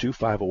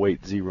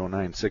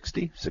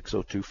 602-508-0960,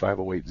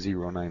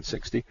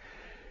 602-508-0960.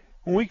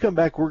 When we come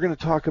back, we're going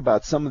to talk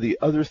about some of the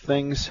other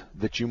things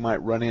that you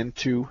might run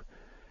into,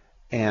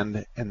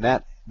 and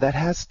that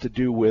has to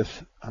do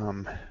with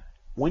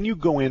when you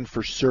go in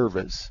for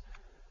service,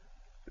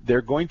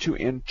 they're going to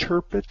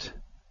interpret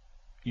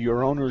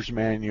your owner's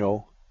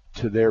manual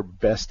to their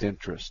best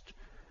interest.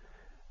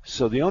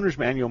 So the owner's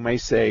manual may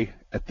say,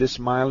 at this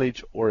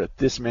mileage or at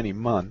this many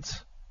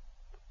months,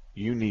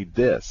 you need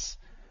this.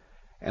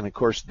 And, of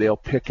course, they'll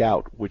pick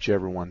out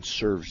whichever one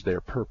serves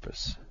their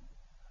purpose.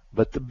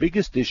 But the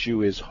biggest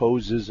issue is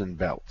hoses and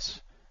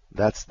belts.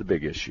 That's the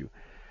big issue.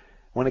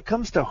 When it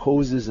comes to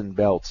hoses and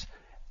belts,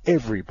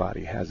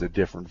 everybody has a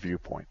different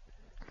viewpoint.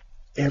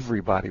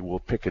 Everybody will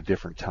pick a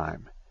different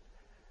time.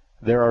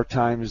 There are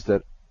times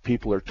that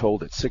people are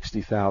told at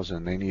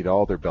 60,000 they need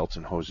all their belts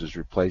and hoses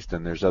replaced,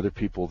 and there's other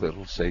people that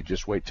will say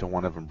just wait till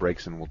one of them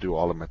breaks and we'll do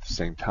all of them at the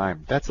same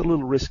time. That's a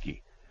little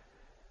risky.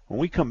 When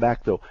we come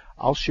back, though,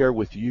 I'll share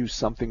with you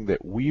something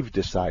that we've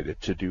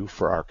decided to do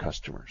for our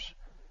customers.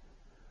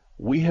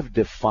 We have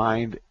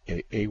defined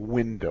a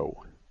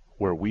window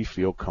where we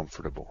feel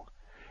comfortable,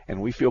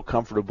 and we feel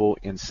comfortable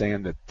in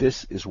saying that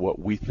this is what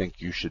we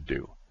think you should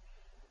do.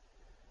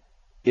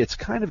 It's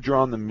kind of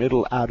drawn the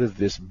middle out of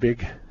this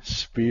big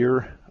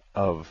sphere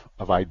of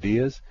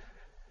ideas,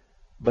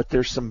 but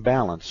there's some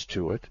balance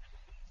to it,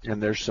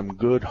 and there's some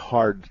good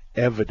hard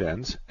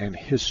evidence and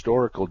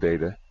historical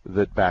data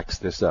that backs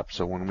this up.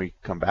 So when we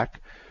come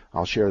back,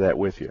 I'll share that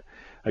with you.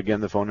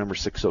 Again, the phone number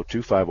is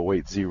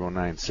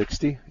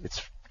 602-508-0960.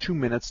 It's 2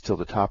 minutes till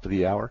the top of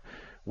the hour.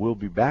 We'll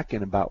be back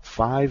in about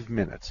 5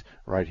 minutes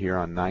right here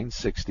on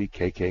 960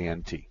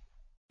 KKNT.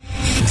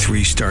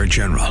 3-star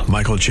General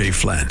Michael J.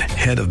 Flynn,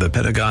 head of the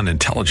Pentagon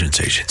Intelligence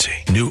Agency,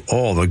 knew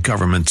all the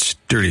government's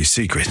dirty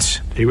secrets.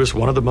 He was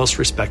one of the most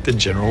respected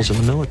generals in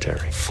the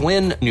military.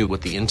 Flynn knew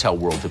what the intel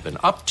world had been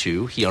up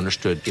to. He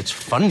understood its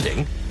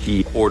funding.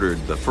 He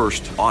ordered the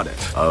first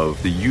audit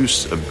of the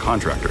use of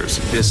contractors.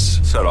 This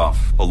set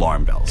off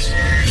alarm bells.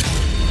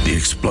 The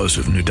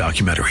explosive new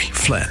documentary,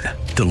 Flynn,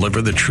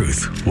 Deliver the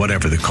Truth,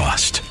 Whatever the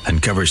Cost,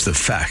 uncovers the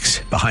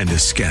facts behind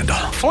this scandal.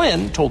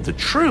 Flynn told the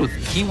truth.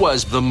 He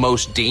was the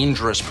most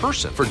dangerous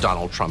person for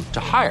Donald Trump to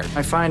hire.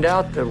 I find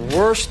out the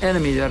worst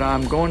enemy that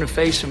I'm going to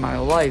face in my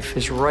life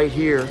is right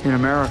here in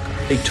America.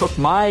 They took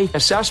my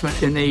assessment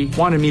and they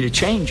wanted me to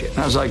change it. And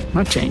I was like, I'm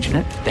not changing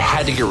it. They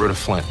had to get rid of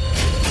Flynn.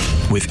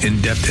 With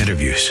in-depth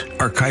interviews,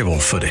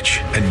 archival footage,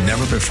 and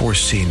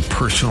never-before-seen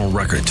personal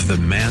records of the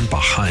man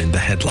behind the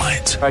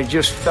headlines. I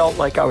just felt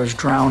like I was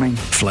drowning.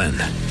 Flynn,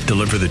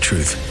 Deliver the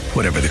Truth,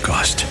 Whatever the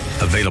Cost.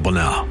 Available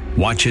now.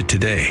 Watch it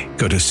today.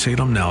 Go to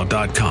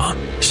salemnow.com.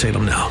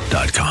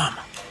 salemnow.com.